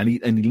 24-hour day, and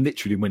he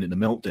literally went into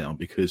meltdown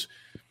because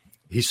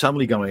he's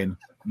suddenly going,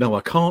 "No,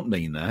 I can't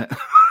mean that."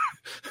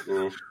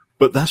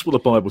 But that's what the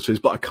Bible says.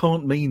 But I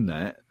can't mean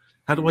that.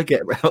 How do I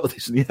get out of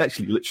this? And he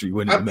actually literally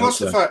went. And plus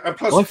the fact, I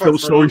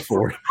felt sorry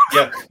for him.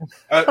 Yeah,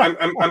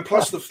 and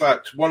plus the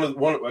fact, one of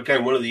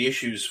the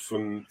issues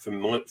from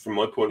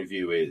my point of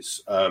view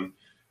is,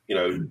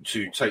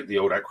 to take the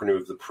old acronym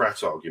of the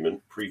Pratt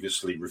argument,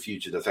 previously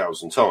refuted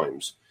 1,000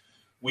 times.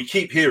 We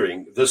keep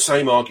hearing the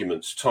same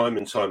arguments time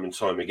and time and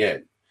time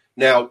again.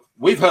 Now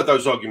we've heard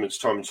those arguments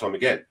time and time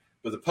again,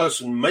 but the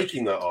person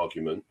making that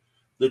argument,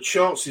 the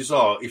chances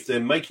are, if they're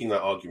making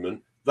that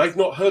argument, they've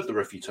not heard the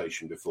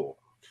refutation before.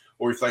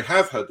 Or if they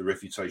have heard the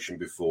refutation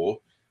before,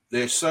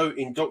 they're so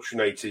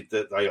indoctrinated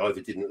that they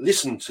either didn't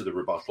listen to the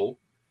rebuttal,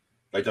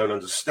 they don't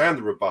understand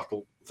the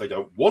rebuttal, they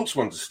don't want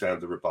to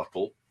understand the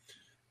rebuttal,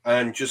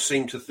 and just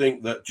seem to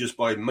think that just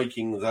by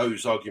making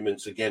those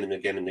arguments again and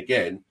again and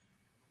again,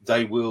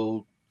 they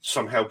will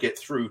somehow get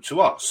through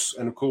to us.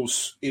 And of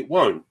course, it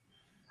won't.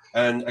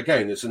 And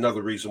again, there's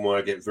another reason why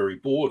I get very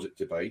bored at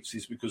debates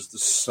is because the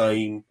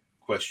same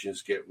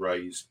questions get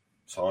raised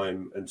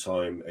time and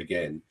time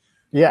again.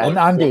 Yeah, and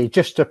Andy,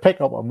 just to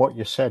pick up on what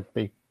you said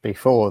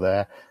before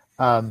there,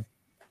 I've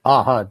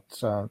had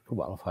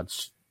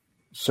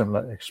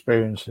similar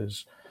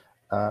experiences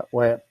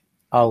where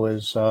I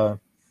was,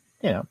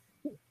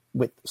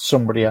 with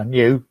somebody I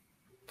knew,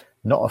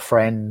 not a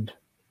friend,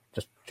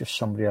 just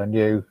somebody I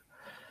knew,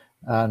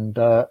 and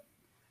I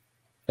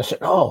said,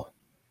 "Oh,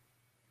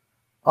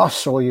 I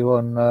saw you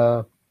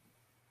on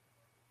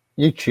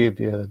YouTube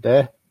the other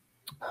day.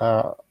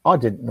 I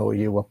didn't know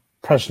you were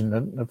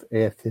president of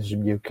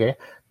Atheism UK."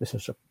 This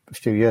was a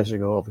few years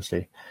ago,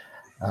 obviously.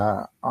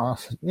 I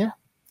said, "Yeah.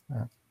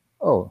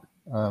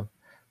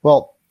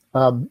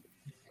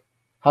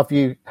 Have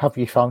you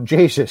found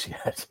Jesus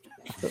yet?"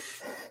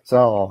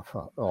 So,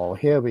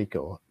 here we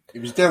go.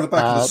 It was down the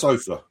back of the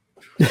sofa.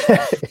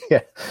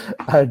 Yeah,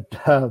 and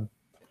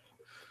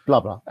blah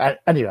blah.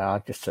 Anyway, I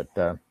just said,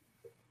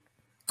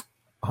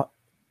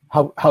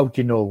 "How do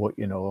you know what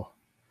you know?"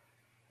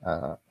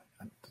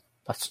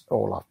 That's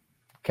all I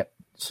kept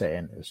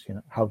saying is,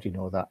 how do you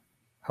know that?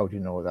 How do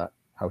you know that?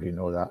 How do you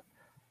know that?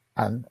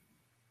 And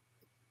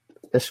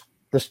this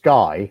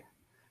guy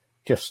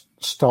just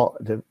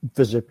started to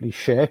visibly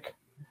shake.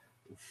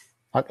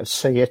 I could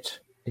see it.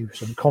 He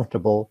was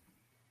uncomfortable,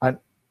 and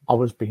I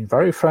was being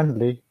very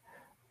friendly,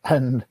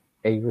 and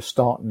he was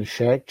starting to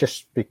shake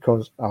just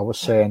because I was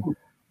saying,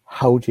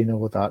 "How do you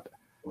know that?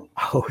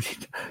 How do you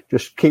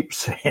just keep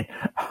saying,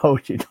 how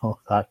do you know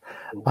that?"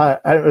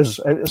 It was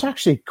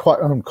actually quite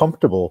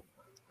uncomfortable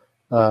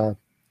for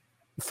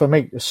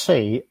me to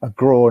see a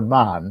grown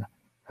man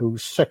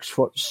who's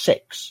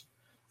 6'6"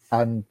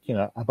 and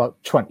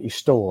about 20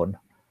 stone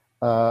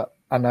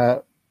and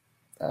a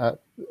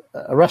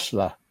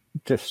wrestler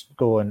just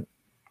going.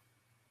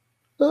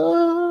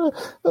 It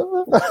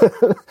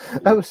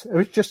was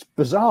just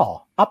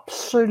bizarre,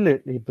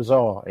 absolutely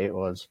bizarre. It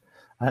was.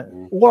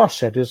 And what I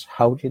said is,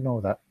 "How do you know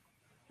that?"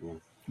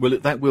 Well,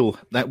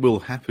 that will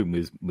happen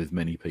with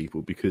many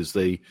people because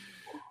their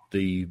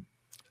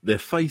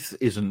faith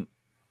isn't,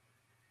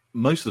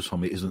 most of the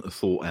time it isn't a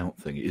thought out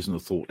thing. It isn't a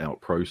thought out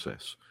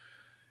process.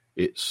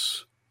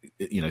 It's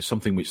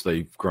something which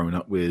they've grown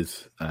up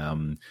with,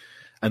 and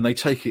they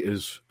take it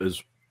as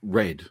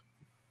read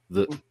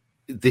that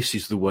this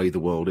is the way the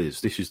world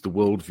is. This is the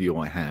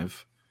worldview I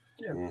have,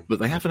 but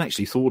they haven't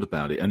actually thought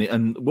about it.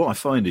 And what I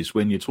find is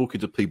when you're talking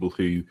to people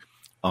who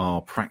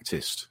are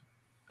practiced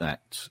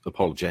at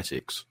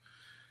apologetics,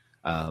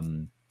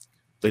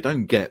 they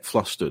don't get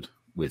flustered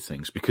with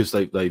things because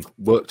they've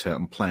worked out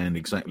and planned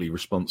exactly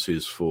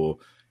responses for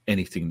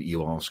anything that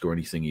you ask or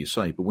anything you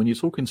say. But when you're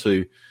talking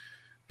to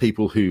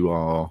people who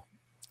are,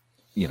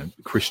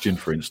 Christian,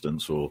 for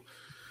instance, or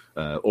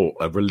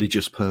a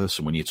religious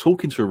person, when you're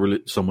talking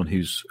to someone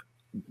who's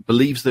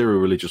believes they're a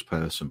religious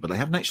person, but they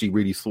haven't actually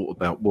really thought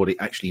about what it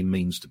actually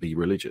means to be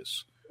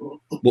religious,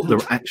 what they're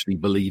actually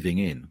believing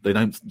in. They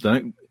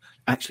don't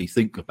actually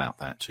think about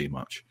that too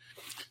much.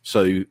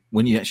 So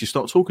when you actually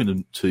start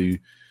talking to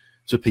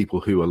people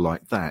who are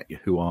like that,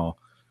 who are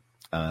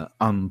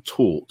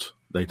untaught,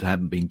 they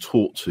haven't been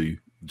taught to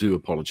do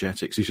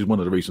apologetics. This is one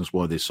of the reasons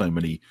why there's so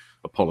many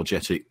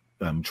apologetic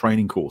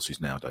training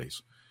courses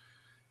nowadays.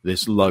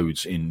 There's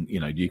loads in,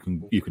 you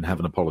can have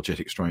an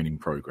apologetics training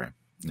program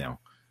now,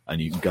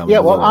 and you can go. Yeah,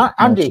 well,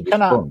 Andy,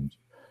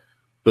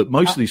 But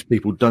most of these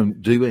people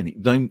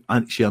don't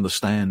actually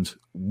understand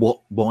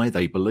why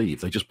they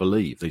believe. They just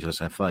believe. They just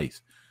have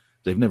faith.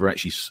 They've never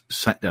actually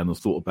sat down and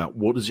thought about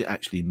what does it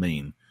actually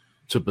mean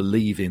to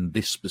believe in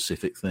this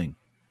specific thing.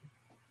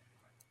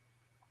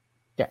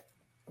 Yeah.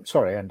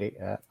 Sorry, Andy.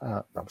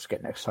 I was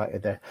getting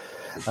excited there.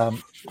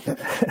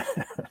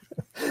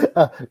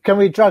 Can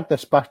we drag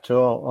this back to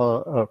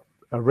our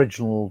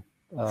original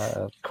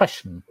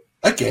question?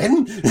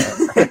 Again?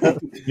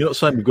 You're not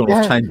saying we've gone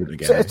off tangent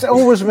again. It's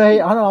always me.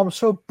 I know, I'm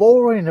so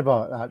boring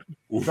about that,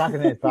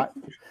 dragging it back.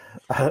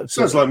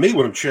 Sounds like me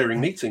when I'm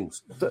chairing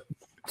meetings.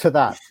 To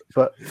that.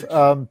 But,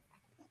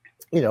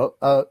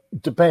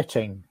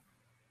 debating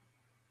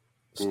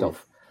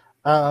stuff.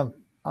 I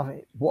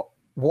mean,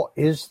 what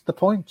is the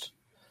point?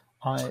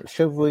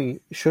 Should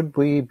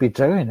we be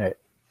doing it?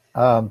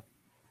 I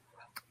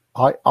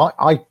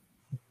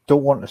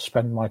don't want to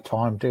spend my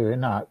time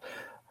doing that.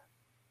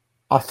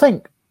 I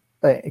think,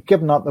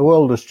 given that the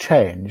world has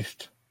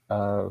changed,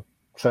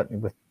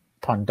 certainly with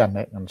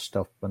pandemic and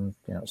stuff, and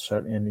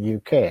certainly in the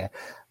UK,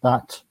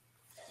 that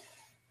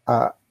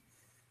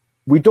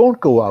we don't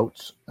go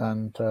out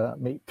and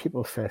meet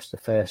people face to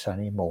face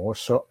anymore.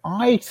 So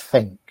I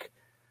think,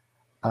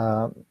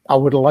 I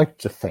would like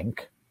to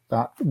think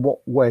that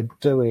what we're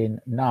doing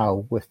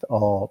now with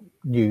our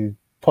new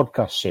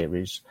podcast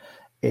series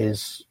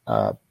is,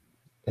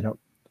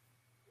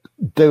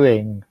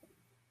 doing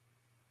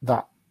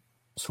that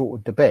sort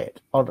of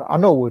debate. I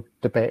know we're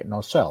debating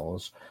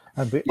ourselves,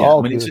 and we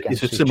argue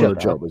it's a similar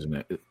job,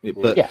 isn't it?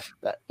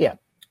 Yeah.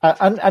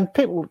 And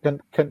people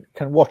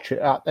can watch it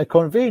at their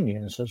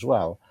convenience as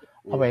well.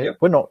 I mean,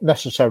 we're not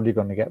necessarily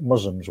going to get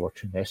Muslims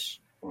watching this.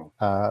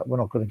 We're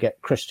not going to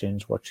get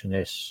Christians watching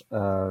this.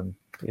 We're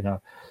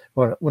not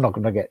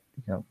going to get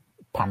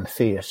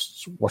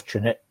pantheists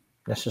watching it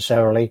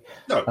necessarily.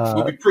 No,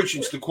 we'll be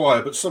preaching to the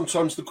choir, but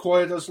sometimes the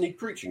choir does need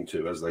preaching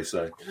to, as they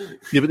say.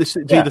 Yeah, but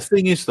the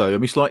thing is, though, I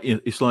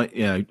mean, it's like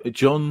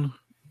John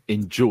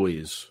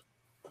enjoys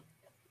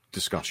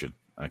discussion,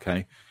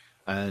 okay,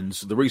 and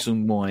the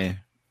reason why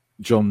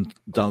John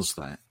does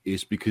that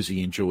is because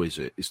he enjoys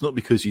it. It's not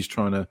because he's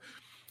trying to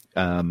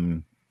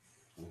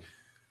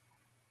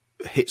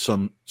hit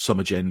some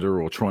agenda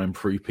or try and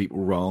prove people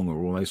wrong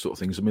or all those sort of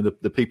things. I mean,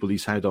 the people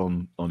he's had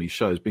on his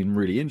show has been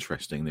really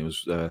interesting. There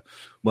was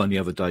one the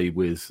other day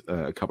with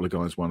a couple of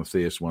guys, one a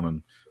theist,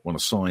 one a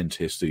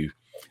scientist, who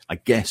I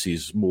guess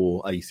is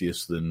more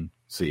atheist than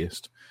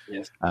theist.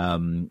 Yes.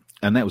 And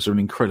that was an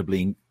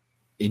incredibly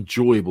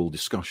enjoyable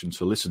discussion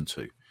to listen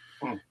to.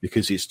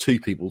 Because it's two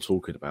people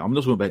talking about. I'm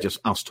not talking about just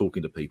us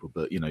talking to people,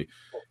 but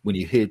when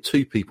you hear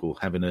two people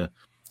having a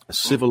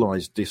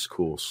civilized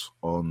discourse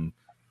on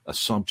a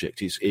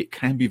subject, it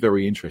can be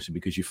very interesting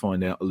because you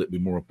find out a little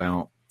bit more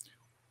about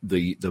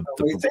the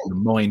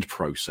mind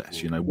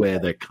process, where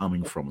they're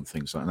coming from and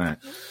things like that.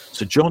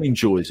 So John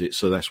enjoys it,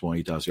 so that's why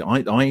he does it.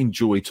 I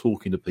enjoy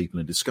talking to people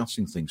and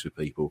discussing things with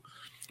people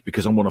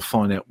because I want to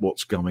find out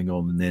what's going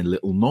on in their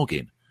little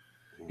noggin.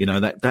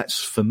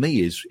 That's for me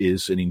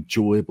is an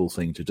enjoyable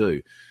thing to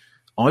do.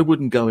 I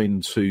wouldn't go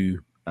into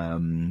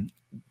going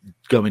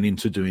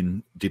into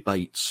doing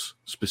debates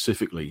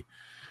specifically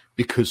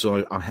because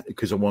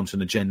I want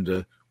an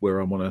agenda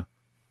where I want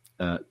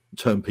to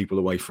turn people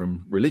away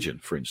from religion,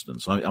 for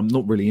instance. I'm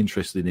not really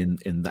interested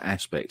in that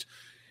aspect.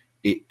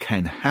 It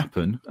can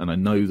happen, and I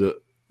know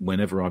that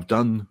whenever I've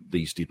done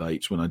these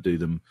debates, when I do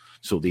them,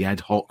 sort of the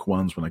ad hoc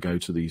ones, when I go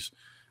to these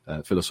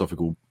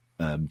philosophical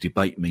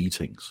debate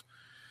meetings,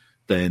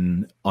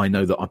 then I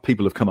know that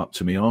people have come up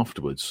to me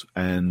afterwards,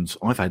 and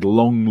I've had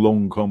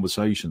long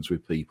conversations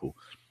with people,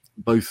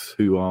 both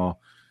who are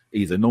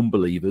either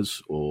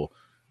non-believers or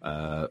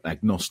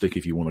agnostic,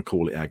 if you want to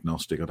call it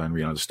agnostic. I don't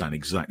really understand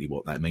exactly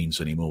what that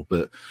means anymore,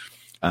 but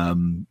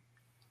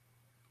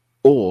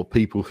or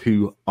people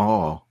who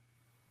are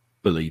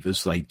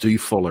believers. They do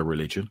follow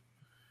religion,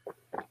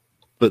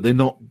 but they're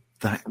not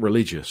that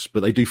religious, but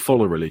they do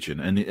follow religion,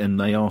 and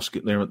they ask.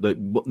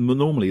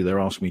 Normally they're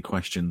asking me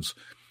questions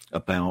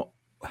about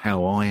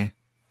how I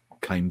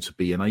came to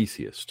be an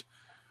atheist.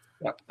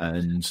 Yep.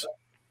 And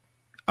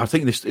I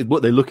think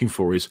what they're looking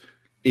for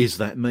is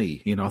that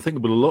me? I think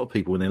with a lot of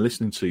people, when they're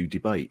listening to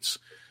debates,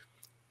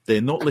 they're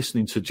not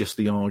listening to just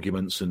the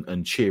arguments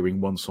and cheering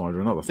one side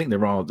or another. I think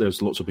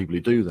there's lots of people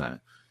who do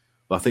that.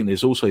 But I think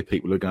there's also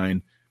people who are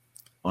going,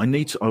 I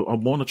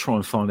want to try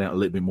and find out a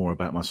little bit more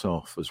about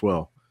myself as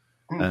well.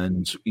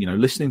 And,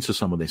 listening to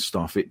some of this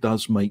stuff, it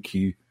does make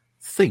you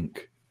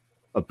think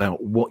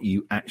about what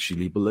you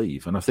actually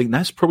believe. And I think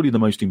that's probably the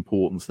most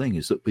important thing,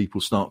 is that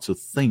people start to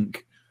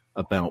think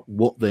about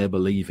what they're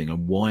believing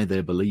and why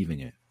they're believing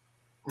it.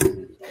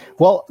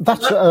 Well,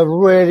 that's a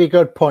really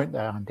good point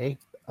there, Andy.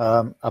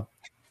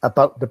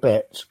 about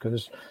debates,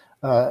 because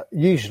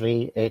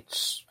usually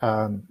it's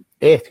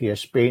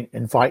atheists being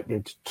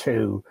invited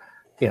to,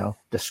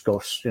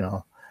 discuss,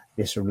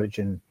 is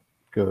religion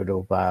good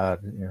or bad?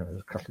 Is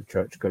the Catholic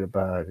Church good or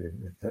bad?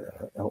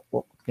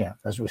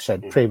 As we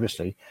said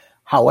previously.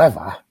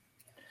 However,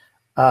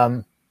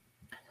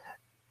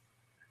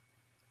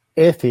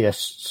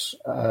 atheists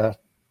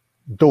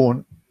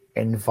don't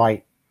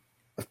invite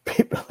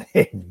people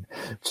in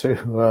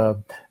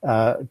to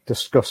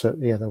discuss it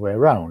the other way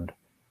around.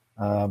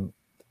 I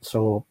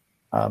do.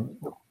 I'm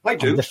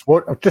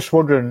just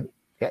wondering.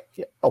 Yeah,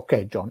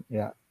 okay, John.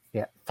 Yeah,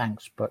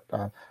 thanks. But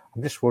I'm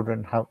just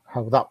wondering how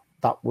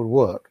that would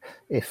work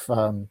if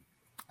we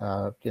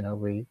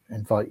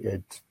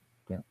invited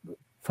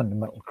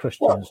fundamental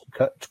Christians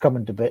to come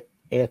and debate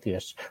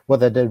atheists,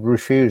 whether they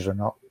refuse or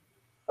not.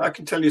 I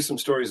can tell you some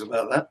stories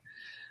about that.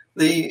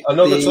 Time.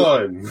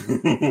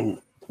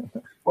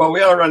 Well,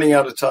 we are running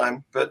out of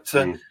time, but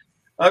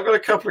I've got a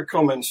couple of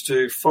comments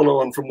to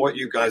follow on from what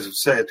you guys have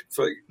said.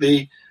 For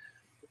the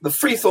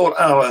Free Thought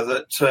Hour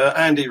that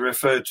Andy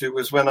referred to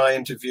was when I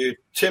interviewed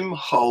Tim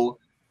Hull,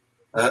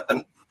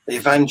 an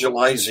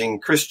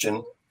evangelizing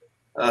Christian,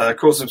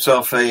 calls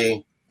himself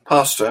a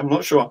pastor. I'm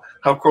not sure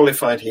how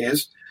qualified he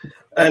is.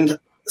 And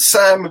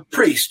Sam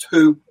Priest,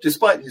 who,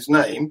 despite his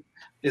name,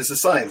 is a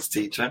science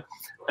teacher.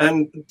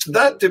 And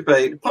that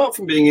debate, apart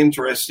from being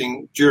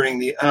interesting during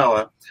the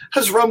hour,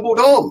 has rumbled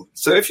on.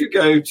 So if you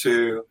go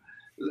to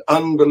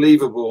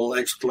unbelievable !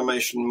 On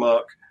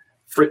Facebook,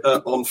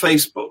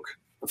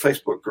 a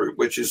Facebook group,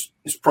 which is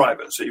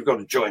private, so you've got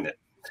to join it,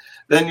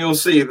 then you'll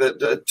see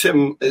that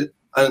Tim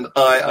and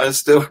I are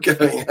still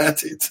going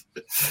at it.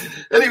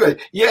 Anyway,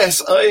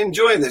 yes, I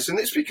enjoy this, and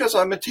it's because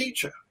I'm a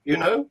teacher,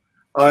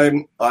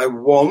 I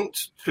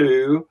want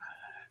to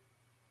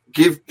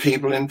give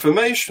people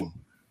information.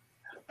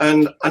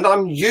 And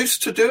I'm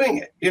used to doing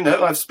it.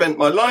 I've spent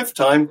my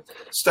lifetime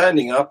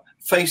standing up,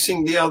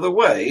 facing the other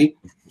way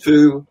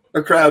to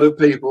a crowd of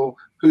people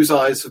whose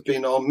eyes have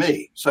been on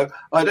me. So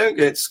I don't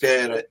get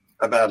scared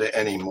about it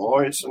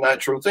anymore. It's a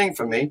natural thing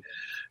for me.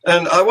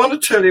 And I want to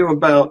tell you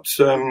about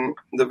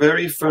the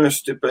very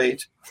first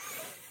debate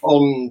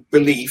on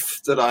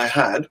belief that I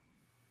had,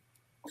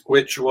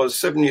 which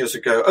was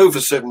over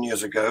 7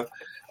 years ago.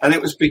 And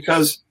it was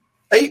because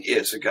 8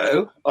 years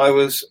ago, I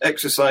was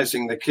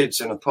exercising the kids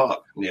in a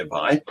park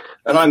nearby,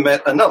 and I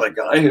met another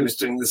guy who was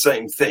doing the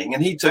same thing.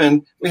 And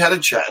we had a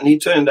chat, and he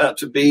turned out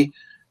to be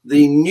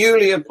the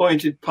newly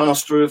appointed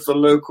pastor of the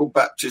local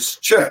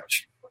Baptist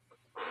church.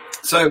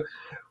 So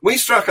we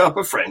struck up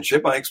a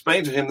friendship. I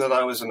explained to him that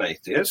I was an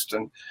atheist,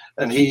 and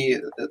he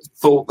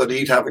thought that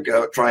he'd have a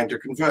go at trying to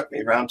convert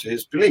me around to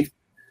his belief.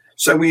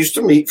 So we used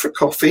to meet for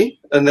coffee,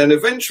 and then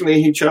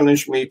eventually he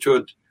challenged me to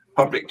a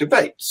public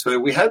debate. So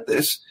we had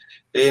this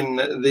in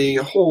the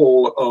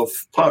hall of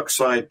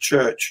Parkside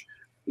Church,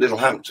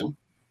 Littlehampton.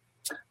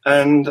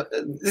 And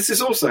this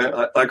is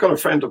also, I got a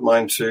friend of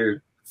mine to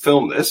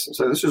film this,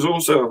 so this is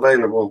also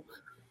available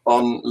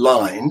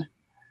online.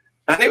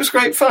 And it was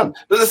great fun.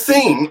 But the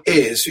thing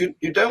is, you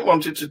don't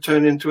want it to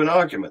turn into an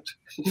argument.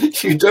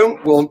 You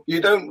don't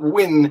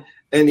win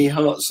any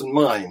hearts and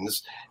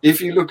minds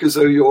if you look as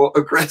though you're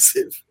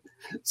aggressive.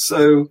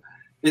 So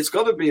it's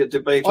got to be a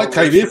debate. I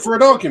came here for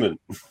an argument.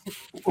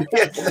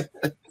 Yeah.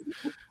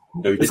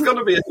 It's got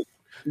to be a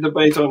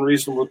debate on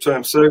reasonable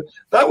terms. So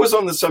that was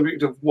on the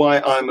subject of why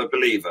I'm a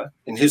believer,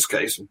 in his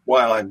case,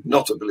 why I'm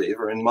not a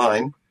believer in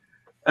mine.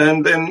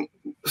 And then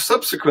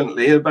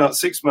subsequently, about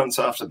 6 months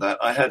after that,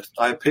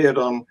 I appeared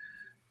on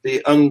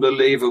the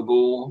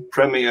unbelievable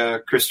premier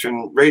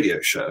Christian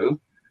radio show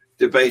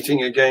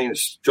debating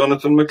against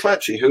Jonathan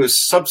McClatchy, who has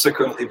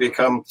subsequently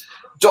become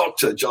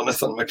Dr.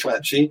 Jonathan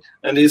McClatchy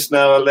and is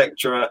now a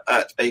lecturer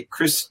at a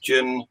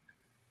Christian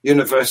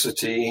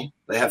university.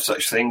 They have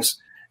such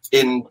things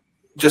in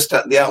just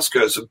at the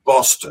outskirts of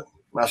Boston,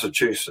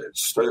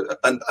 Massachusetts. So,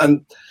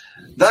 and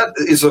that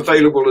is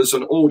available as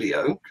an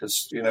audio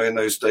because, in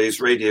those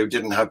days, radio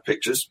didn't have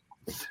pictures.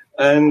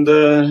 And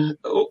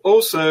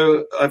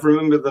also, I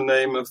remember the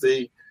name of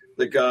the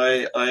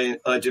guy I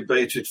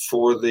debated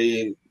for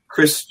the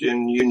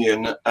Christian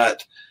Union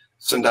at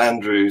St.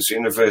 Andrews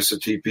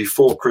University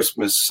before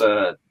Christmas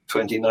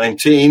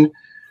 2019.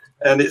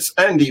 And it's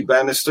Andy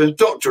Bannister,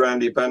 Dr.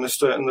 Andy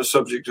Bannister, and the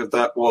subject of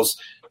that was,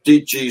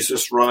 did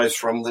Jesus rise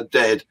from the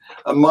dead?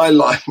 And my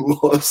line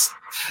was,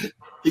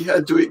 he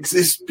had to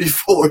exist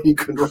before he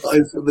could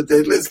rise from the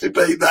dead. Let's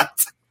debate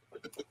that.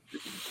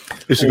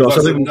 Listen, guys,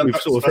 I think we've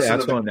sort of hit our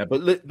time now,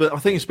 but I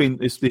think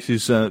this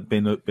has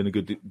been a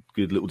good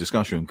little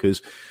discussion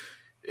because,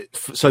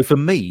 so for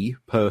me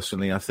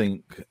personally, I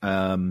think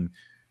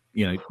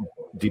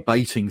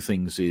debating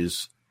things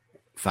is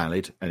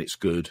valid and it's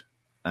good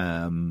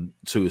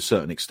to a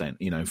certain extent.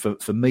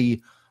 For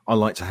me, I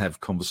like to have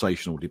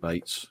conversational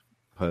debates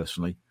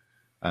personally.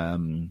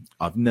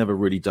 I've never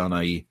really done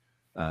an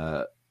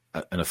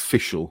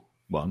official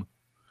one.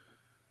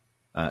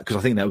 Because I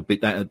think that would be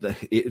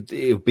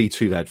it would be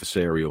too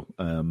adversarial,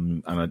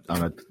 and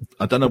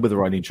I don't know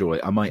whether I'd enjoy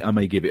it. I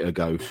may give it a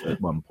go at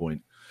one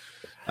point.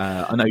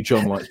 I know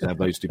John likes to have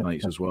those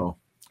debates as well.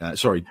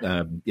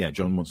 John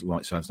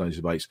likes to have those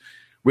debates.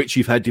 Rich,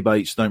 you've had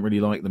debates, don't really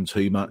like them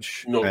too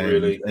much. Not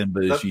really. And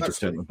you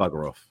just don't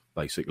bugger off,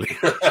 basically.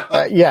 Well,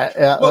 I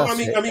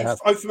mean,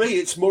 for me,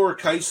 it's more a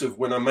case of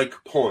when I make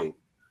a point,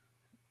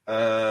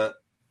 that's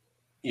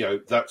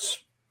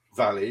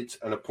valid,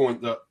 and a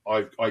point that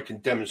I can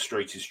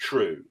demonstrate is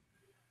true,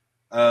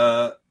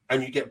 and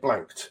you get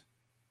blanked.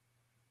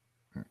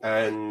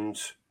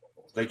 And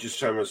they just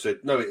turned around and said,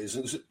 no, it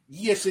isn't. Said,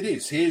 yes, it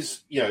is.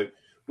 Here's,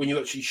 when you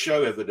actually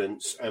show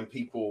evidence and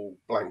people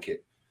blank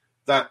it,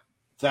 that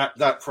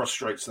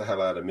frustrates the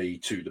hell out of me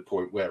to the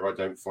point where I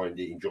don't find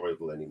it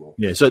enjoyable anymore.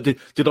 Yeah. So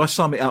did I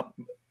sum it up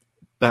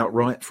about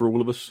right for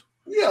all of us?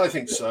 Yeah, I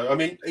think so. I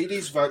mean, it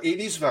is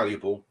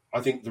valuable.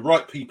 I think the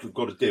right people have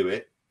got to do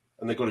it,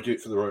 and they've got to do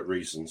it for the right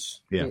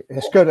reasons. Yeah.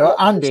 It's good.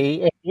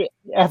 Andy, if you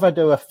ever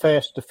do a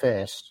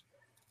face-to-face,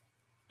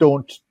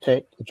 don't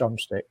take the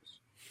drumsticks.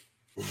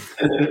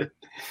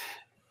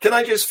 Can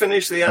I just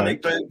finish the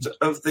anecdote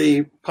of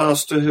the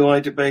pastor who I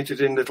debated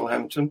in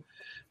Littlehampton?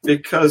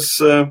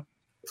 Because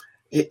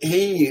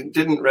he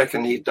didn't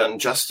reckon he'd done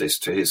justice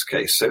to his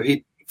case, so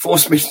he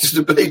forced me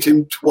to debate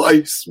him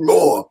twice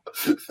more.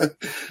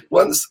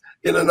 Once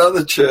in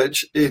another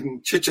church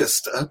in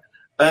Chichester,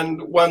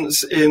 and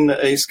once in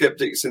a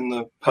Skeptics in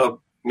the Pub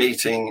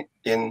meeting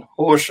in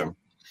Horsham.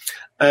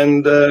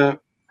 And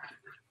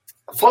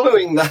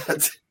following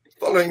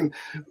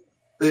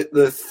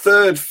the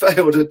third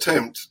failed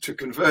attempt to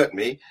convert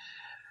me,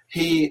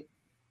 he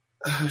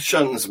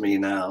shuns me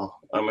now,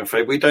 I'm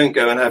afraid. We don't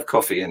go and have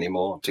coffee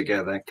anymore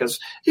together because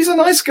he's a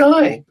nice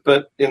guy.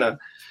 But, Do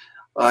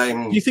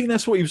you think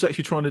that's what he was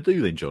actually trying to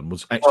do then, John?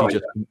 Was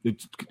actually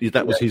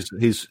that was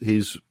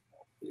his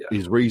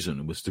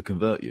reason, was to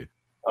convert you?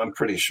 I'm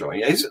pretty sure.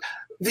 Yeah.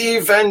 The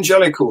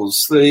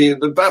evangelicals,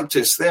 the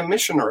Baptists, they're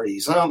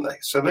missionaries, aren't they?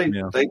 So they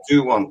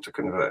do want to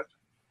convert.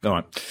 All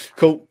right,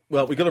 cool.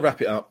 Well, we've got to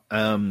wrap it up.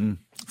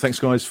 Thanks,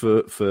 guys,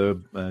 for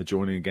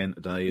joining again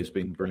today. It's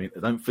been brilliant.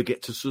 Don't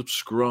forget to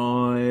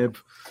subscribe.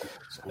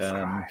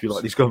 If you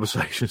like these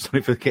conversations,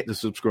 don't forget to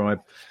subscribe.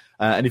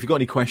 And if you've got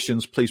any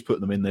questions, please put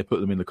them in there. Put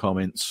them in the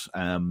comments,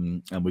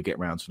 and we get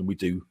round to them. We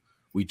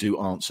do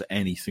answer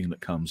anything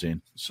that comes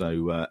in.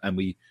 So, and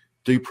we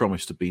do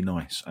promise to be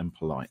nice and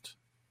polite.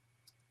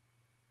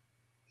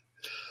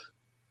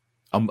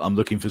 I'm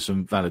looking for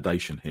some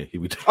validation here.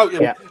 Here we go. Oh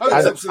yeah,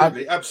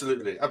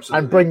 absolutely.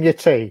 And bring your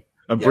tea.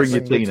 And bring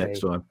your tea next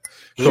time.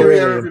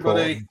 Cheerio,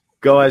 everybody.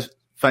 Guys,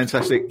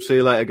 fantastic. See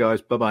you later,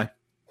 guys. Bye-bye.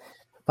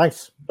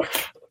 Thanks.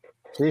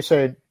 See you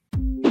soon.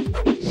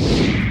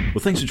 Well,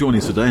 thanks for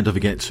joining us today, and don't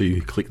forget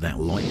to click that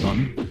like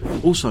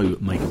button. Also,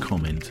 make a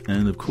comment,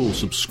 and of course,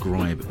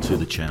 subscribe to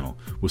the channel.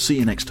 We'll see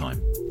you next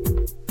time.